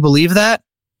anybody believe that?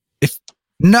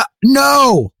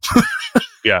 No.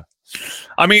 Yeah.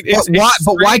 I mean,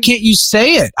 why can't you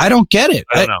say it? I don't get it.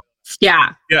 I don't know.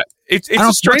 Yeah. Yeah. It's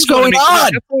a strange what's going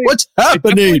on? What's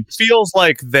happening? It feels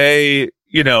like they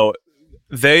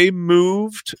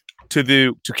moved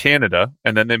to Canada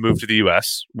and then they moved to the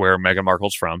US where Meghan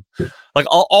Markle's from. Like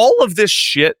all of this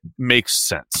shit makes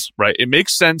sense, right? It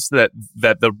makes sense that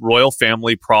the royal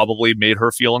family probably made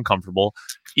her feel uncomfortable,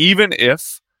 even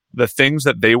if the things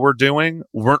that they were doing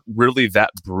weren't really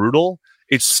that brutal.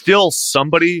 It's still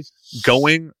somebody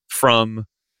going from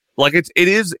like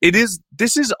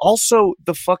this is also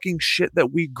the fucking shit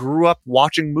that we grew up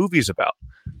watching movies about,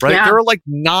 right? Yeah. There are like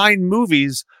 9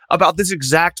 movies about this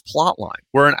exact plot line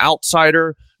where an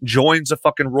outsider joins a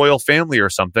fucking royal family or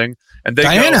something and they go,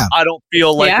 I don't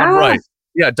feel like I'm right.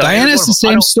 Diana's the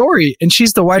same story, and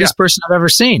she's the whitest person I've ever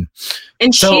seen.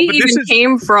 And she even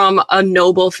came from a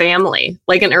noble family,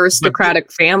 like an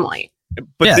aristocratic family.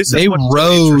 But this is what's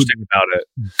really interesting about it.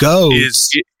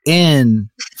 Goats in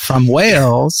from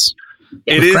Wales.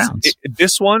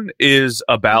 This one is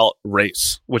about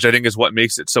race, which I think is what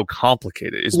makes it so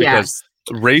complicated. Is because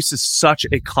race is such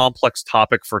a complex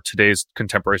topic for today's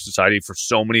contemporary society for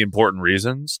so many important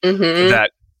reasons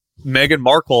that Meghan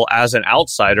Markle, as an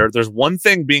outsider, there's one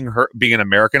thing being an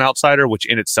American outsider, which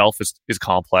in itself is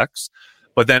complex,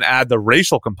 but then add the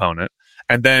racial component,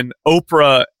 and then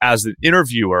Oprah as an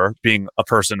interviewer being a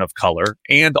person of color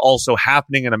and also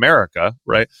happening in America,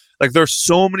 right? Like there's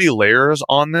so many layers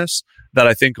on this that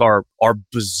I think are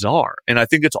bizarre. And I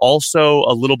think it's also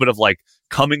a little bit of like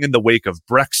coming in the wake of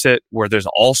Brexit, where there's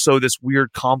also this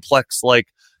weird complex, like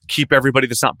keep everybody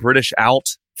that's not British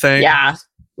out thing. Yeah.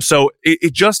 So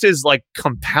it just is like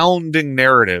compounding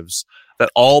narratives that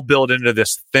all build into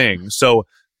this thing. So,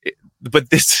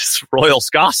 but this is royal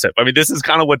gossip. I mean, this is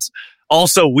kind of what's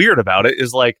also weird about it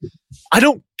is like, I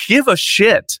don't give a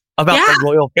shit about the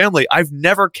royal family. I've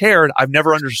never cared. I've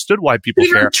never understood why people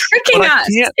care. You're tricking us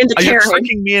into caring. You're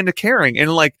tricking me into caring.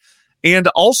 And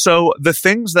also the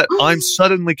things that I'm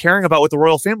suddenly caring about with the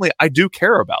royal family, I do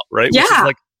care about, right? Yeah. Which is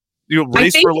like,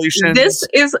 race relations. This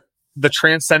is the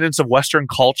transcendence of Western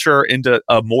culture into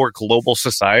a more global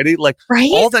society. Like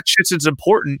all that shit is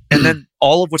important. And then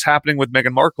all of what's happening with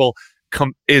Meghan Markle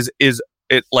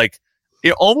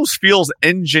it almost feels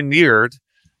engineered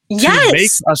to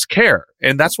make us care.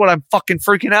 And that's what I'm fucking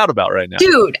freaking out about right now.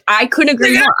 Dude, I couldn't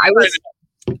agree more.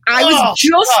 I was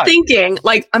just thinking,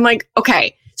 I'm like,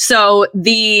 okay, so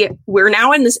we're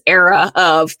now in this era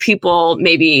of people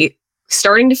maybe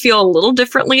starting to feel a little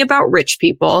differently about rich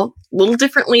people, a little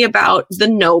differently about the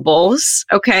nobles.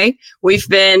 Okay. We've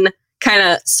been kind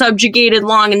of subjugated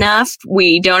long enough.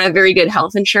 We don't have very good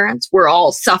health insurance. We're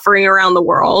all suffering around the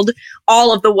world.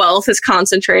 All of the wealth is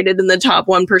concentrated in the top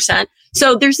 1%.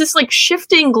 So there's this like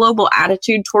shifting global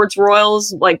attitude towards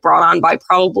royals, like brought on by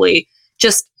probably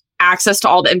just access to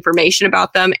all the information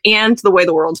about them and the way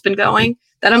the world's been going,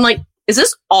 that I'm like, is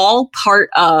this all part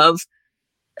of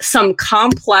some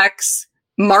complex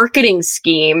marketing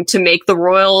scheme to make the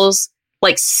royals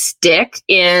like stick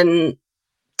in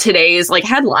today's like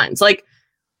headlines? Like,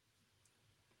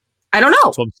 I don't know.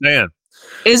 That's what I'm saying.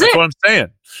 That's what I'm saying.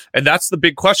 And that's the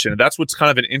big question. And that's what's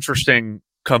kind of an interesting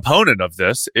component of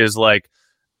this is like,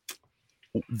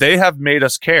 they have made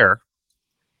us care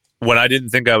when I didn't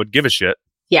think I would give a shit.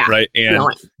 Yeah. Right.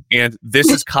 And this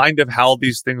is kind of how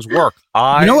these things work.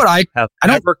 I have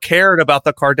never cared about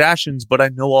the Kardashians, but I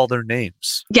know all their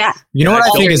names. Yeah. You know what I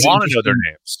think is want to know their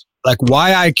names. Like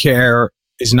why I care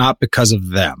is not because of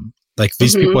them. Like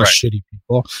these people are shitty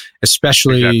people,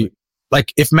 especially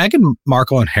like if Meghan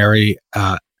Markle and Harry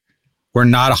were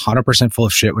not 100% full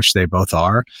of shit, which they both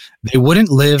are, they wouldn't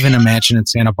live in a mansion in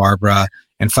Santa Barbara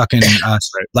and fucking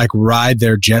like ride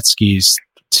their jet skis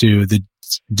to the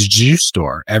juice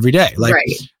store every day. Like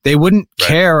they wouldn't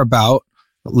care about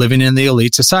living in the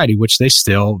elite society, which they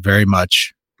still very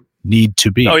much need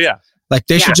to be. Oh yeah. Like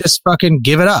they should just fucking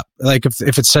give it up. Like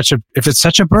if it's such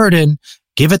a burden,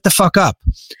 give it the fuck up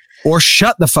or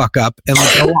shut the fuck up and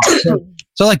like go on.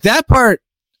 So like that part,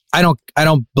 I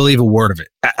don't believe a word of it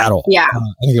at all. Yeah. I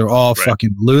think they're all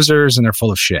fucking losers and they're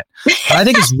full of shit. But I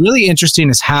think it's really interesting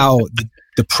is how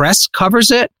the press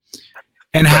covers it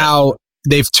and how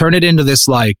they've turned it into this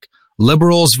like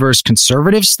liberals versus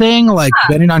conservatives thing, like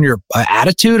depending on your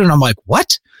attitude. And I'm like,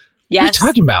 what? Yes. What are you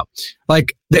talking about?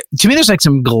 Like, to me, there's like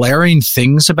some glaring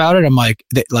things about it. I'm like,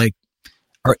 that like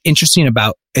are interesting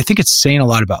about, I think it's saying a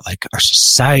lot about like our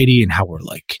society and how we're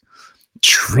like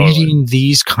treating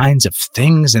these kinds of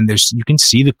things. And you can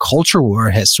see the culture war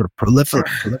has sort of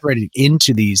proliferated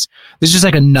into these. There's just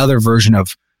like another version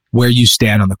of where you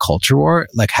stand on the culture war,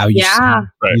 like how you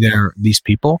see these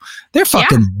people. They're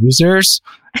fucking losers.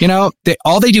 You know,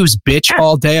 all they do is bitch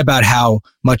all day about how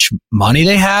much money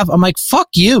they have. I'm like, fuck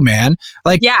you, man.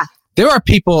 Like, there are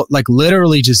people like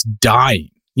literally just dying,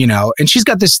 you know, and she's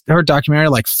got her documentary,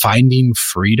 like Finding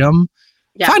Freedom.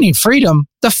 Yeah. Finding freedom?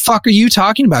 The fuck are you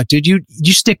talking about, dude? You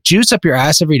stick juice up your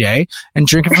ass every day and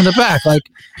drink it from the back. Like,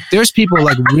 there's people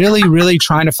like really, really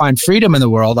trying to find freedom in the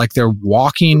world. Like they're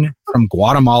walking from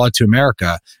Guatemala to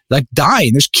America, like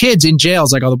dying. There's kids in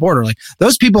jails, like on the border. Like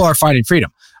those people are finding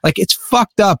freedom. Like it's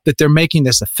fucked up that they're making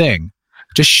this a thing.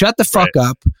 Just shut the fuck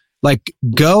up. Like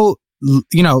go.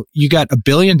 You know, you got $1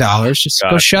 billion. Just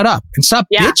go shut up and stop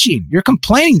bitching. You're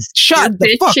complaining. Shut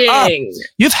the fuck up.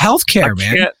 You have healthcare,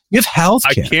 man. You have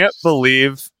healthcare. I can't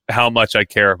believe how much I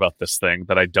care about this thing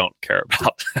that I don't care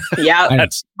about. Yeah.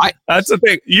 That's the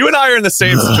thing. You and I are in the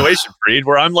same situation, Freed,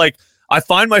 where I'm like, I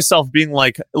find myself being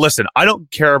like, listen, I don't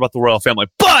care about the royal family,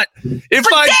 but if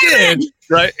I did,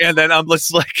 right? And then I'm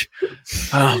just like,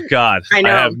 oh God,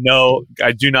 I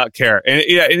do not care. And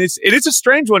it is a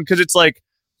strange one because it's like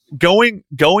going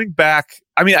back.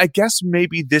 I mean, I guess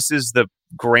maybe this is the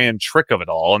grand trick of it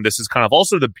all. And this is kind of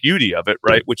also the beauty of it,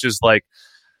 right? Which is like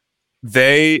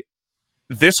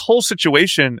this whole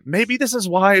situation, maybe this is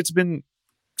why it's been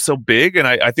so big. And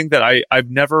I think that I've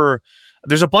never...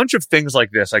 There's a bunch of things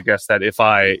like this, I guess, that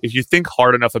if you think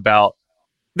hard enough about,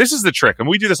 this is the trick. And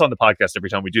we do this on the podcast every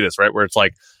time we do this, right? Where it's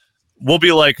like, we'll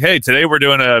be like, hey, today we're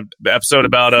doing a episode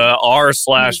about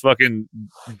r/fucking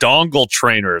dongle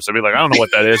trainers. I'll be like, I don't know what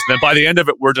that is. And then by the end of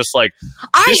it, we're just like,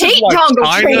 I hate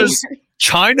dongle trainers.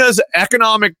 China's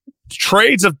economic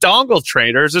trades of dongle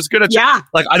trainers is going to,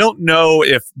 like, I don't know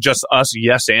if just us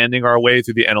yes-anding our way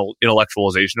through the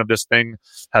intellectualization of this thing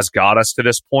has got us to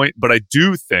this point, but I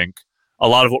do think a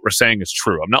lot of what we're saying is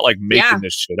true. I'm not like making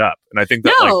this shit up. And I think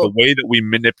that like the way that we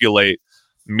manipulate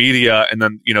media and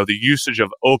then, you know, the usage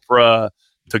of Oprah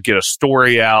to get a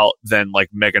story out, then like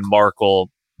Meghan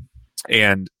Markle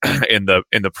and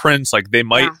the prince, like they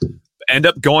might end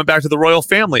up going back to the royal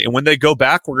family. And when they go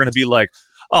back, we're going to be like,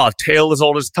 oh, tale as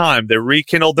old as time. They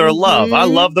rekindled their love. I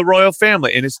love the royal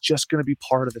family. And it's just going to be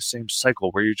part of the same cycle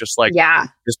where you're just like,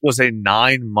 this was a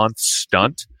 9-month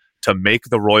stunt to make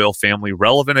the royal family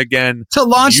relevant again. To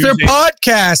launch their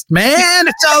podcast, man.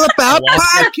 It's all about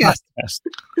podcasts.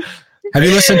 Have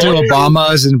you listened to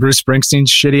Obama's and Bruce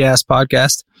Springsteen's shitty ass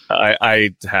podcast?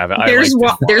 I haven't. There's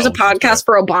a podcast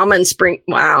for Obama and Spring.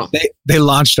 Wow. They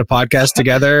launched a podcast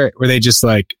together where they just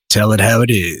like tell it how it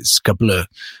is. Couple of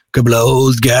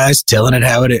old guys telling it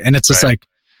how it is. And it's just like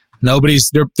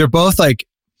they're both like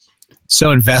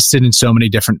so invested in so many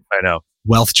different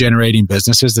wealth generating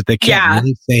businesses that they can't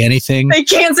really say anything. They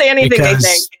can't say anything they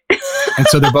think. And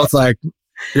so they're both like,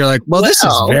 you're like, well, this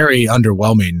is very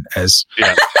underwhelming as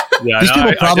these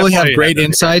people probably have great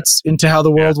insights into how the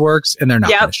world works and they're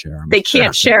not going to share them. They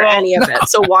can't share any of it.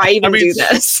 So why even do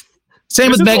this?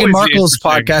 Same with Meghan Markle's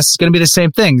podcast. It's going to be the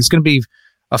same thing. It's going to be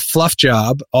a fluff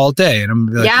job all day. And I'm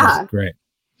like, that's great.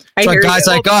 It's like guys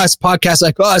like us, podcasts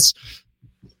like us.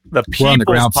 The People's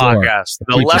Podcast,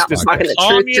 the leftist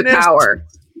communist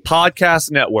podcast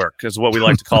network is what we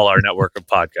like to call our network of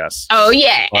podcasts. Oh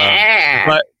yeah,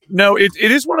 but no, it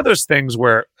is one of those things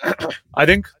where I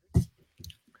think,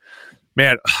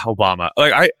 man, Obama.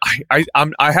 Like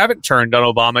I haven't turned on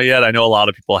Obama yet. I know a lot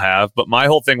of people have, but my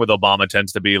whole thing with Obama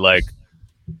tends to be like,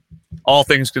 all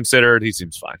things considered, he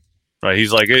seems fine. Right,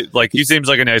 he's he seems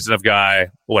like a nice enough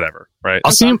guy, whatever. Right,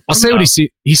 I'll say what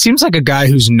he seems like a guy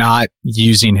who's not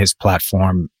using his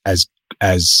platform as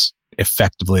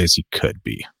effectively as he could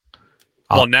be.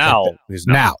 Well, now he's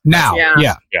not. Now,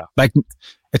 yeah. Like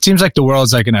it seems like the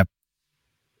world's like in a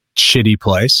shitty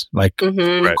place, like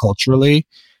culturally.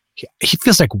 He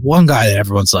feels like one guy that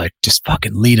everyone's like, just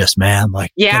fucking lead us, man.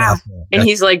 Like, and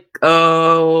he's like,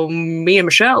 oh, me and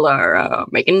Michelle are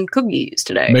making cookies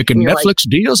today. Making Netflix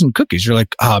deals and cookies. You're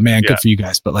like, oh man, good for you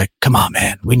guys. But like, come on,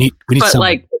 man. We need something.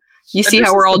 Like, you see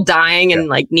how we're all dying and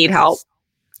like need help.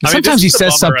 Sometimes he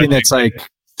says something that's like,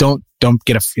 don't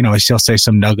get he'll say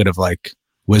some nugget of like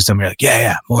wisdom. You're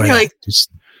like, more of that. Like,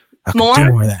 just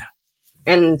more of that.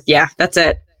 And that's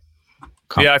it.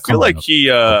 I feel like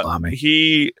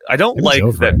I don't like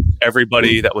that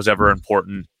everybody that was ever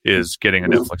important is getting a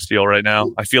Netflix deal right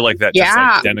now. I feel like that just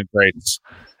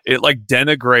like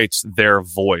denigrates their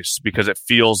voice because it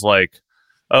feels like,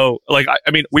 I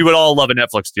mean, we would all love a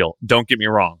Netflix deal. Don't get me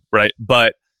wrong. Right.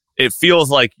 But it feels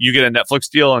like you get a Netflix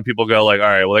deal and people go like, all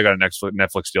right, well, they got a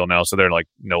Netflix deal now. So they're like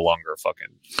no longer fucking.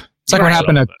 It's like what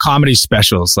happened to comedy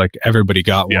specials. Like everybody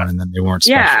got one and then they weren't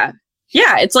special.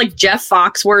 Yeah. It's like Jeff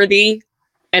Foxworthy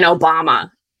and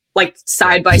Obama, like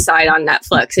side by side on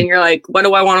Netflix. And you're like, what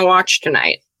do I want to watch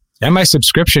tonight? And my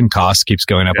subscription cost keeps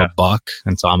going up $1.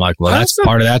 And so I'm like, well, that's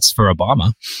for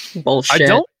Obama. Bullshit. I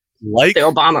don't like the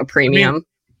Obama premium.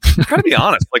 I mean, gotta be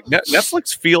honest. Like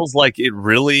Netflix feels like it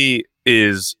really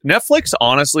is. Netflix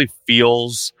honestly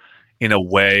feels in a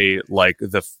way like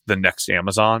the next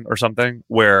Amazon or something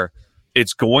where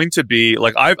it's going to be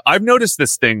like, I've noticed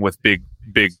this thing with big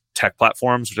tech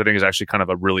platforms, which I think is actually kind of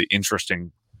a really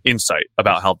interesting insight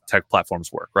about how tech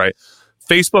platforms work, right?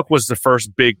 Facebook was the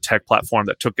first big tech platform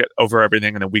that took it over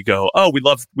everything. And then we go, oh, we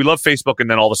love Facebook. And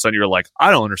then all of a sudden you're like,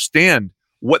 I don't understand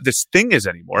what this thing is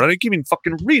anymore. I don't even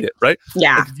fucking read it, right?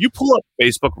 Yeah. Like if you pull up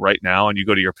Facebook right now and you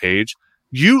go to your page,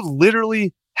 you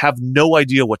literally have no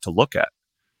idea what to look at.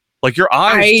 Like your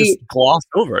eyes just gloss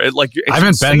over it. Like I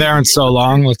haven't been there in so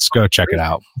long. Let's go check it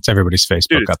out. What's everybody's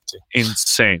Facebook up to?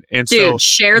 Insane. And dude,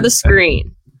 share the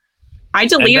screen. I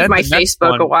deleted my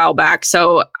Facebook a while back,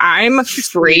 so I'm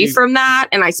free from that,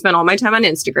 and I spend all my time on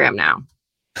Instagram now.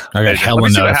 I got hella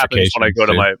notifications. What happens when I go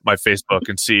to my Facebook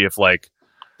and see if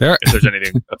there's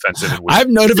anything offensive. And weird. I have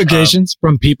notifications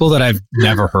from people that I've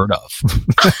never heard of.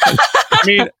 I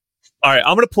mean, all right,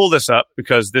 I'm going to pull this up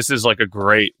because this is a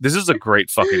great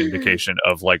fucking indication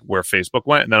of like where Facebook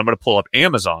went. And then I'm going to pull up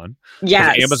Amazon.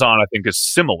 Yes. Amazon, I think, is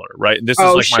similar, right? And this is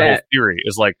like my whole theory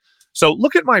is like, so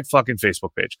look at my fucking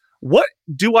Facebook page. What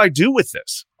do I do with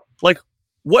this? Like,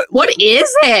 what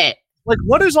is it? Like,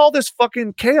 what is all this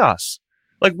fucking chaos?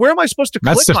 Like, where am I supposed to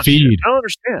click That's the on feed. shit? I don't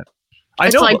understand. I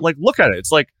know, but like, look at it.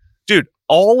 It's like, dude,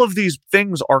 all of these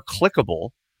things are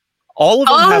clickable. All of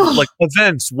them have like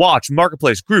events, watch,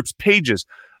 marketplace, groups, pages,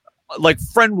 like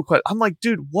friend request. I'm like,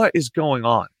 dude, what is going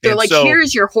on? They're like,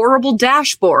 here's your horrible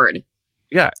dashboard.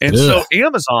 Yeah. And so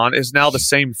Amazon is now the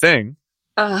same thing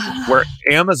where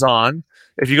Amazon,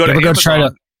 if you go to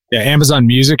Amazon. Amazon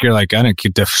Music, you're like, I'm going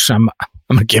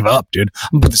to give up, dude.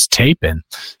 I'm going to put this tape in.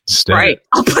 Right.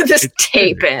 I'll put this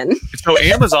tape in. So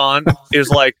Amazon is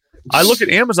like, I look at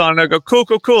Amazon and I go,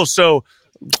 cool. So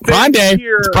Prime Day.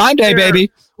 It's Prime Day,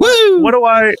 baby. Woo! What do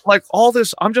I like all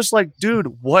this? I'm just like, dude,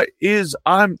 this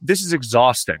is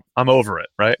exhausting. I'm over it,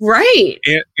 right? Right.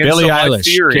 And Billie so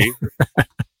Eilish.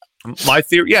 My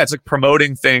theory, it's like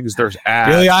promoting things. There's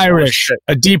ads. Billie Eilish,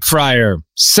 a deep fryer,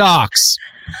 socks.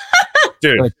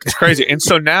 Dude, it's crazy. And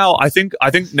so now I think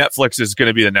Netflix is going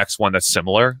to be the next one that's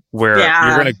similar, where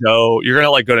you're going to go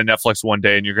to Netflix one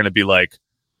day and you're going to be like,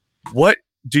 what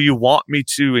do you want me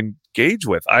to engage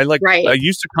with? I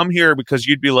used to come here because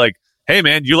you'd be like, hey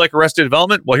man, you like Arrested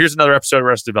Development? Well, here's another episode of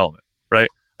Arrested Development, right?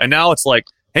 And now it's like,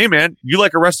 hey man, you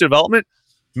like Arrested Development?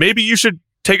 Maybe you should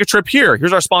take a trip here.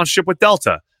 Here's our sponsorship with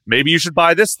Delta. Maybe you should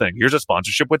buy this thing. Here's a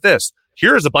sponsorship with this.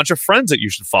 Here's a bunch of friends that you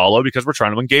should follow because we're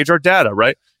trying to engage our data,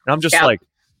 right? And I'm just like,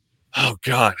 oh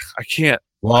God, I can't.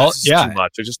 Well, yeah. Too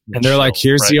much. And they're like,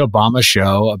 here's the Obama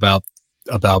show about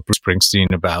Bruce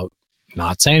Springsteen, about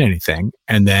not saying anything.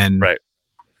 And then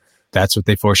that's what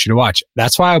they force you to watch.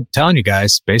 That's why I'm telling you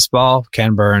guys, baseball,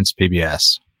 Ken Burns,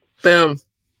 PBS. Boom.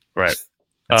 Right.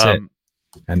 That's it.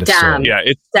 End of damn. story. Yeah.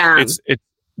 It's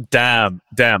damn.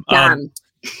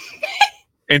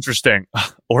 Interesting.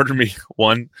 Order me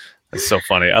one. That's so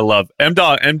funny. I love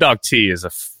M-Dog T is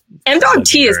M-Dog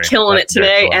T is killing it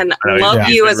today, and love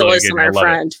you as a listener,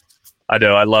 friend. I do.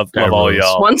 I love all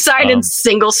y'all. One-sided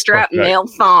single strap male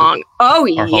thong. Oh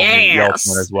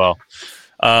yes. As well.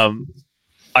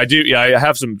 I do. Yeah, I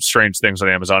have some strange things on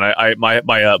Amazon.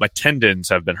 My tendons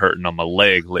have been hurting on my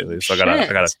leg lately, so I got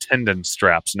a tendon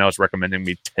strap. So now it's recommending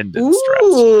me tendon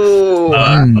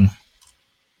straps.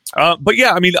 But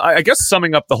yeah, I mean, I guess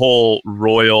summing up the whole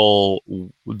royal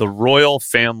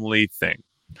family thing.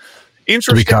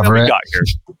 Interesting. Did we cover that we it? Got here.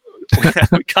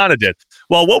 We kind of did.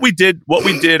 Well, what we did,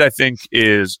 I think,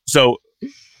 is so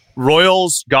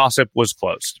Royals gossip was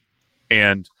closed,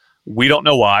 and we don't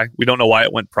know why. We don't know why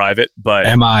it went private, but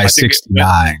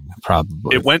MI69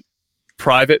 probably it went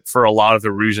private for a lot of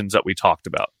the reasons that we talked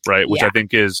about, right? Which I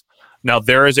think is now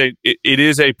there is it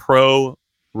is a pro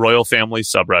royal family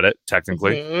subreddit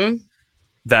technically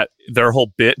that their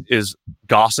whole bit is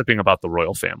gossiping about the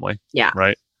royal family,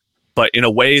 right? But in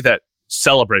a way that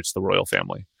celebrates the royal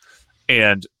family.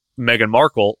 And Meghan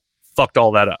Markle fucked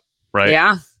all that up, right?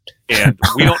 Yeah. And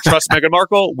we don't trust Meghan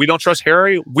Markle. We don't trust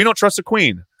Harry. We don't trust the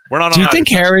Queen. We're not. Do you think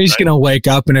Harry's going to wake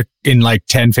up in like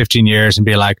 10, 15 years and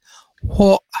be like,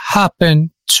 what happened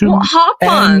to...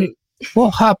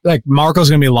 What happened? Like, Markle's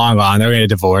going to be long gone. They're going to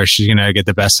divorce. She's going to get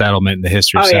the best settlement in the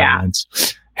history of settlements.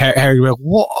 Yeah. Harry will be like,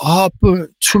 what happened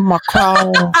to my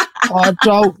crown? I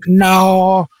don't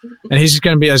know. And he's just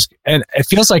going to be and it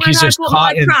feels like he's just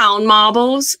caught in crown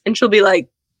marbles. And she'll be like,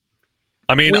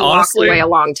 I mean, we honestly, walked away a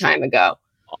long time ago.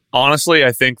 Honestly,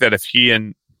 I think that if he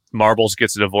and Marbles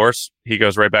gets a divorce, he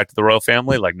goes right back to the royal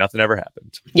family like nothing ever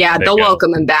happened. Yeah, they'll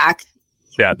welcome him back.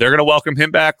 Yeah, they're going to welcome him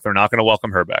back. They're not going to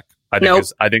welcome her back. I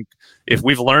think if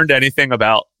we've learned anything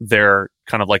about their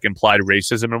kind of like implied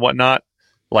racism and whatnot,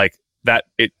 like that,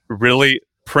 it really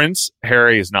Prince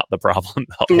Harry is not the problem.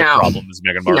 The whole problem is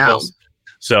Meghan Markle's.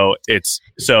 So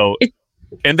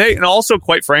and also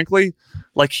quite frankly,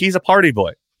 like he's a party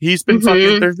boy. He's been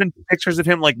fucking. There's been pictures of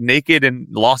him like naked in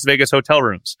Las Vegas hotel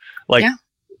rooms. Like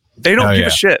they don't give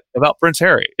a shit about Prince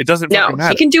Harry. It doesn't fucking matter.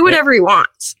 He can do whatever he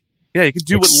wants. Yeah, he can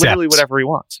do literally whatever he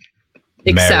wants.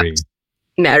 Except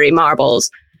Mary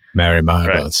Marbles. Mary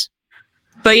Marbles.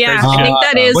 But yeah, I think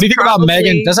that is. What do you think about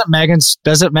Megan?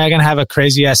 Doesn't Megan have a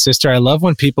crazy ass sister? I love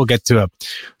when people get to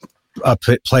a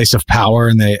place of power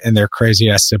and their crazy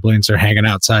ass siblings are hanging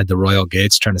outside the royal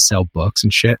gates trying to sell books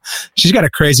and shit. She's got a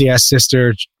crazy ass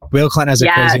sister. Bill Clinton has a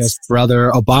crazy ass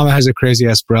brother. Obama has a crazy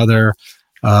ass brother.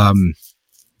 All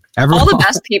the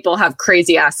best people have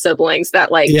crazy ass siblings that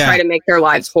try to make their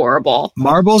lives horrible.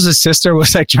 Marbles' sister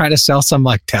was trying to sell some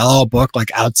tell-all book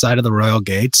outside of the royal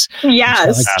gates.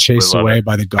 Yes, chased away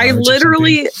by the guards. I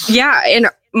literally, and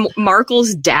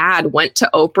Markle's dad went to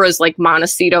Oprah's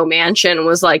Montecito mansion and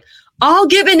was like, "I'll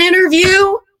give an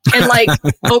interview," and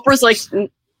Oprah's like,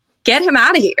 "Get him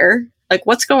out of here!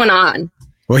 What's going on?"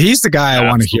 Well, he's the guy I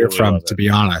want to hear from, to be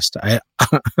honest.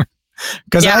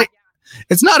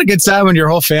 It's not a good sign when your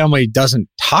whole family doesn't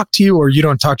talk to you or you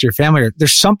don't talk to your family. Or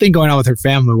there's something going on with her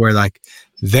family where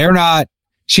they're not,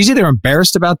 she's either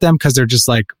embarrassed about them because they're just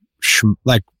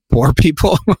poor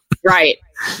people. Right.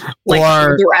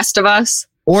 Or the rest of us.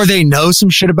 Or they know some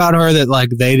shit about her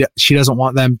that she doesn't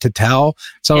want them to tell.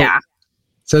 So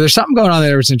there's something going on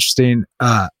there that's interesting.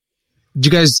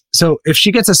 So if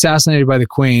she gets assassinated by the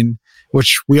Queen,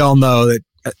 which we all know that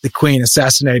the Queen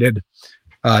assassinated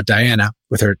Diana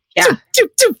with her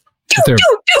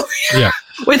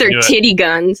with her titty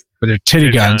guns. With her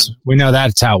titty guns. We know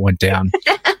that's how it went down.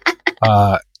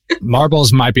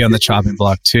 Marbles might be on the chopping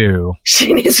block too.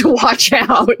 She needs to watch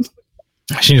out.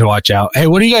 Hey,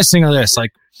 what do you guys think of this?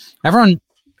 Everyone,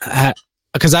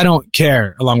 because I don't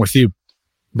care along with you,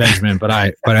 Benjamin, but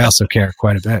I also care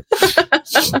quite a bit.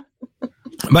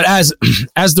 But as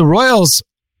the royals,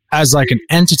 as an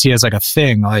entity, as a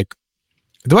thing,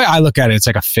 the way I look at it, it's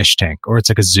like a fish tank or it's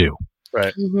like a zoo.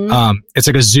 Right. Mm-hmm. It's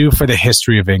like a zoo for the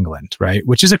history of England, right?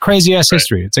 Which is a crazy ass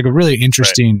history. It's a really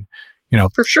interesting,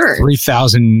 for sure,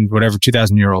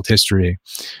 2,000-year-old history.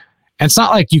 And it's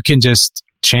not you can just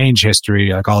change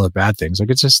history, all the bad things.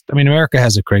 It's just, America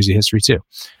has a crazy history too.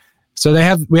 So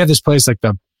we have this place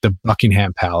the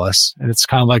Buckingham Palace, and it's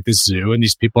kind of like this zoo, and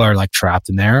these people are trapped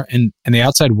in there, and the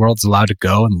outside world's allowed to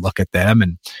go and look at them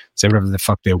and say whatever the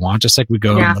fuck they want, just like we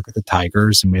go and look at the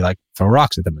tigers and we throw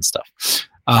rocks at them and stuff.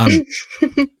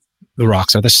 The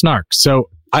rocks are the snark.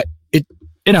 So I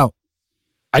don't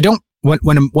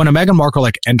when a Meghan Markle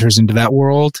enters into that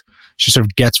world, she sort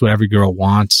of gets what every girl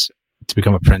wants to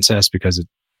become a princess because of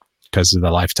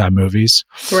the Lifetime movies,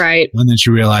 right? And then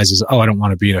she realizes, I don't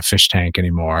want to be in a fish tank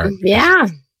anymore. Yeah.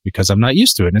 Because I'm not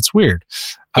used to it and it's weird.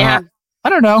 Yeah.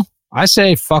 I don't know. I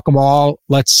say fuck them all.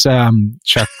 Let's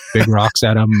chuck big rocks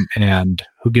at them, and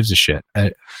who gives a shit?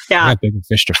 I got bigger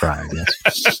fish to fry, I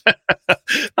guess.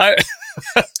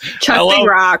 Chuck big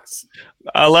rocks.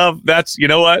 I love that's. You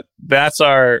know what? That's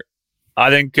our. I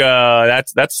think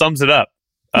that sums it up.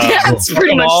 That's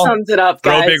pretty much sums it up,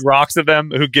 guys. Throw big rocks at them.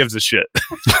 Who gives a shit?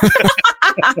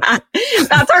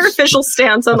 That's our official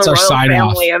stance on the royal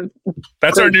family.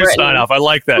 That's our new sign off. I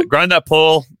like that. Grind that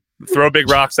pole. Throw big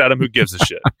rocks at them. Who gives a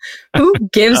shit? Who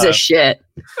gives a shit?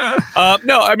 No,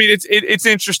 it's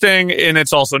interesting, and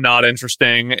it's also not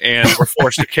interesting, and we're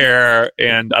forced to care,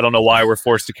 and I don't know why we're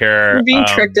forced to care. We're being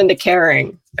tricked into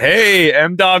caring. Hey,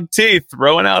 M-Dog T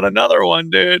throwing out another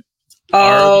one, dude.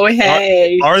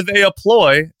 Hey. Are they a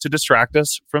ploy to distract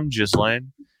us from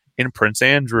Ghislaine and Prince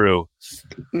Andrew?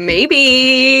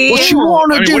 Maybe. What you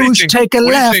want to do is take a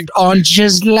left on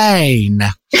Ghislaine.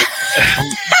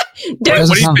 What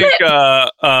do you think,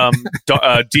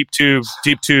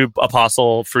 Deep Tube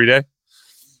Apostle Friday?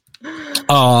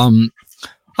 I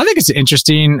think it's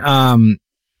interesting. Andrew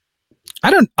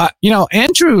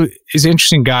is an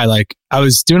interesting guy. I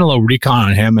was doing a little recon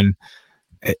on him, and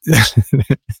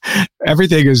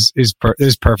everything is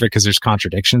perfect because there's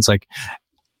contradictions.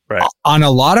 Right. On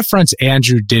a lot of fronts,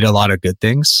 Andrew did a lot of good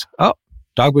things. Oh,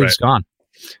 Dogwood's gone.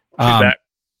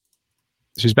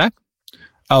 She's back.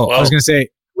 Oh, I was going to say,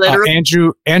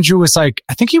 Andrew was I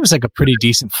think he was a pretty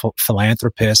decent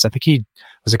philanthropist. I think he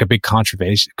was a big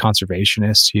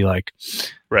conservationist. He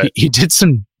he did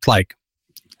some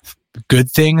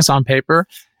good things on paper.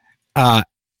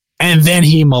 And then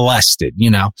he molested,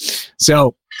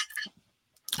 So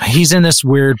he's in this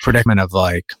weird predicament of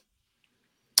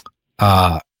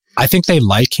I think they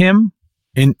like him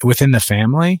within the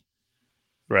family,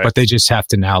 right? But they just have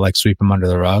to now sweep him under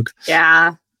the rug.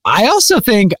 Yeah. I kind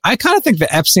of think the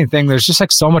Epstein thing, there's just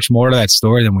so much more to that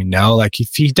story than we know.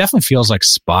 He definitely feels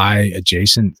spy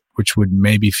adjacent, which would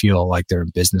maybe feel like they're in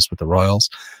business with the royals.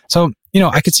 So,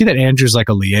 I could see that Andrew's a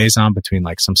liaison between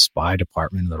some spy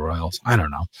department and the royals. I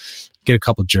don't know. Get a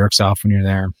couple jerks off when you're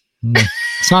there.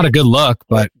 It's not a good look,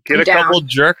 but get a couple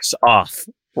jerks off.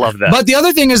 Love that. But the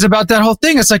other thing is about that whole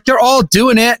thing. It's they're all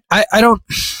doing it. I don't.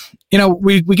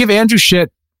 we give Andrew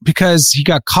shit because he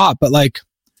got caught, but like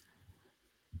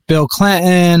Bill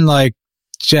Clinton, like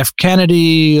Jeff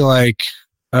Kennedy, like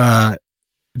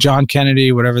John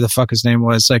Kennedy, whatever the fuck his name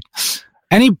was, like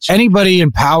anybody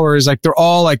in power is like, they're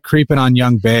all like creeping on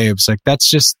young babes. Like that's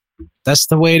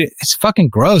the way it's fucking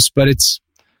gross, but it's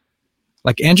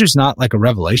like, Andrew's not like a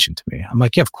revelation to me. I'm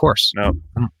like, yeah, of course. No.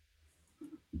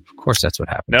 Of course that's what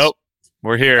happened. Nope.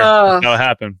 We're here. That's how it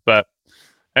happened. But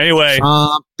anyway.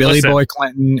 Billy Boy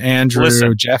Clinton,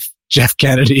 Andrew, Jeff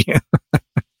Kennedy.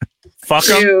 Fuck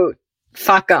them. Dude,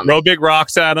 fuck them. Throw big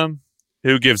rocks at them.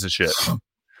 Who gives a shit?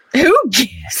 Who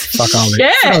gives Fuck all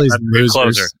shit? these That's a good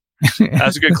closer.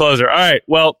 That's a good closer. All right.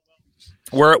 Well,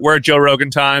 we're at Joe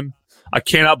Rogan time. I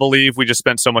cannot believe we just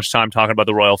spent so much time talking about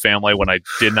the royal family when I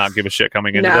did not give a shit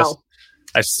coming into this.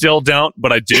 I still don't,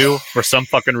 but I do for some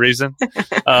fucking reason.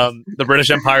 The British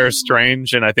Empire is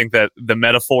strange, and I think that the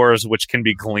metaphors which can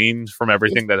be gleaned from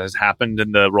everything that has happened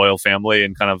in the royal family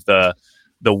and kind of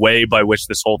the way by which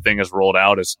this whole thing is rolled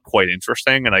out is quite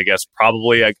interesting. And I guess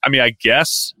probably, I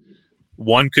guess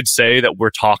one could say that we're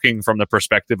talking from the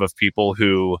perspective of people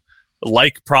who,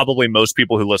 like probably most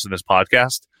people who listen to this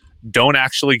podcast, don't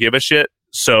actually give a shit.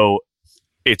 So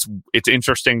it's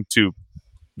interesting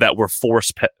that we're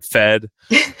force-fed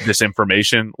this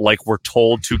information, like we're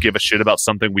told to give a shit about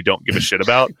something we don't give a shit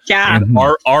about. Yeah. And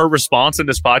our response in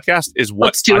this podcast is what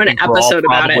Let's do I an think we're all episode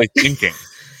about probably it. thinking.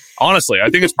 Honestly, I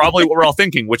think it's probably what we're all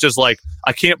thinking, which is like,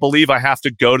 I can't believe I have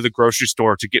to go to the grocery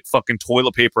store to get fucking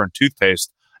toilet paper and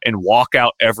toothpaste and walk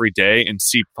out every day and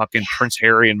see fucking Prince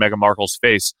Harry and Meghan Markle's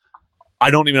face.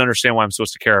 I don't even understand why I'm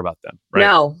supposed to care about them. Right?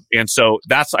 No. And so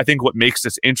that's, I think, what makes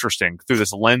this interesting through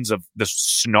this lens of this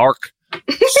snark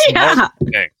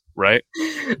thing, right?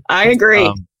 I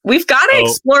agree. We've got to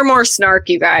explore more snark,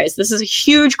 you guys. This is a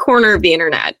huge corner of the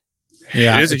internet.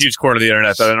 Yeah, it is a huge corner of the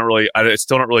internet that I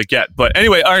still don't really get. But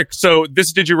anyway, all right. So this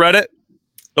is Did You Reddit?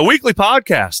 A weekly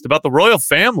podcast about the royal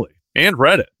family and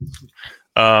Reddit.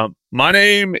 My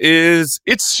name is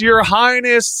It's Your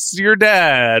Highness, your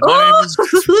dad. My name is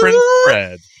Prince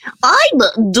Fred.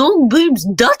 I'm Duke's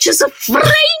Duchess of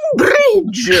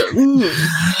Framebridge.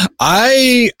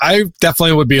 I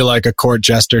definitely would be like a court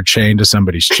jester chained to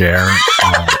somebody's chair.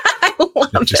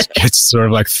 It just gets sort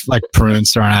of like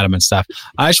prunes thrown at him and stuff.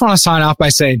 I just want to sign off by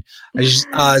saying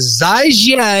Zai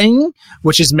Jiang,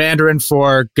 which is Mandarin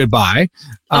for goodbye,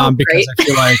 because I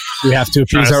feel like we have to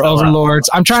appease our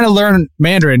overlords. I'm trying to learn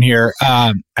Mandarin here.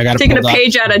 I got to taking a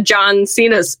page out of John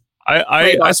Cena's.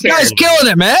 I guy's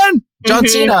killing it, man. John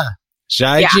Cena.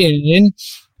 Zai Jiang.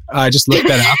 I just looked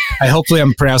that up. Hopefully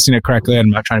I'm pronouncing it correctly. I'm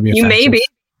not trying to be offensive. You may be.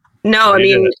 No, I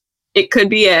mean, it could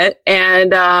be it.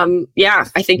 And yeah,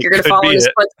 I think you're going to follow his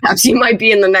footsteps. You might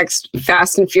be in the next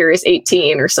Fast and Furious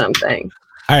 18 or something.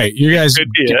 All right, you guys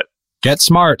get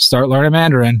smart. Start learning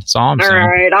Mandarin. That's all I'm saying. All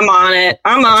right, I'm on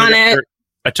it.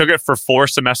 I took it for 4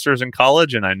 semesters in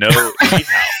college, and I know ni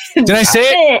hao. Did I say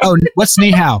it? Oh, what's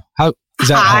ni hao? How is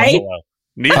that? Hi.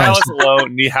 Ni hao is hello.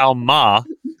 Ni hao ma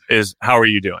is how are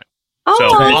you doing? Oh. So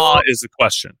ma is the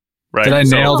question, right? Did I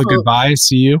nail the goodbye?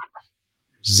 See you.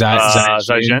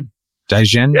 Zaijian.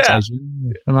 Zaijian. Yeah,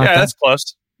 yeah, that's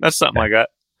close. That's something like that.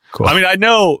 Cool. I mean, I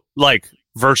know like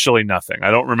virtually nothing.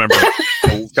 I don't remember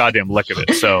a goddamn lick of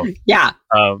it. So yeah.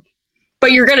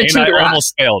 But you're gonna tutor I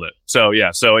almost failed it. So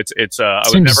yeah. So it's I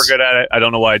was never good at it. I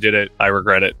don't know why I did it. I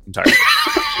regret it entirely.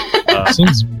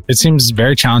 It seems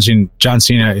very challenging. John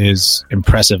Cena is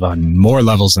impressive on more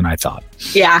levels than I thought.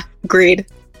 Yeah, agreed.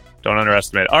 Don't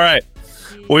underestimate it. All right.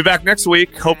 We'll be back next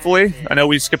week, hopefully. I know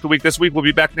we skipped a week this week. We'll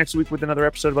be back next week with another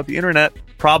episode about the internet.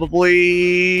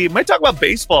 Probably might talk about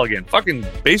baseball again. Fucking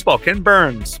baseball. Ken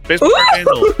Burns. Baseball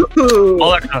handle.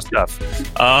 All that kind of stuff.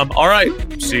 All right.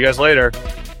 See you guys later.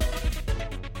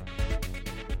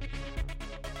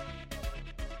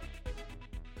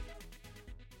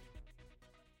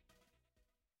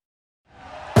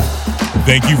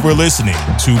 Thank you for listening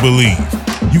to Believe.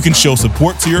 You can show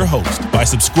support to your host by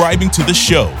subscribing to the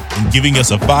show and giving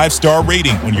us a 5-star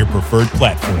rating on your preferred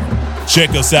platform.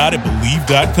 Check us out at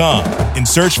Believe.com and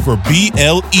search for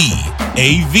BLEAV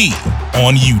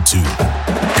on YouTube.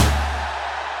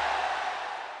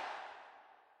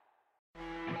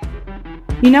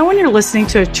 You know when you're listening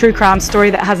to a true crime story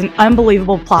that has an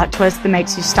unbelievable plot twist that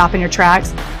makes you stop in your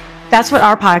tracks? That's what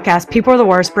our podcast, People Are the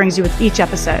Worst, brings you with each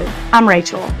episode. I'm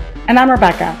Rachel. And I'm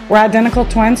Rebecca. We're identical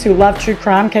twins who love true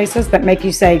crime cases that make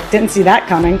you say, didn't see that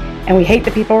coming, and we hate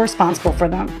the people responsible for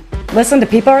them. Listen to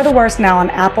People Are the Worst now on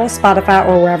Apple, Spotify,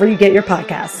 or wherever you get your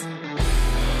podcasts.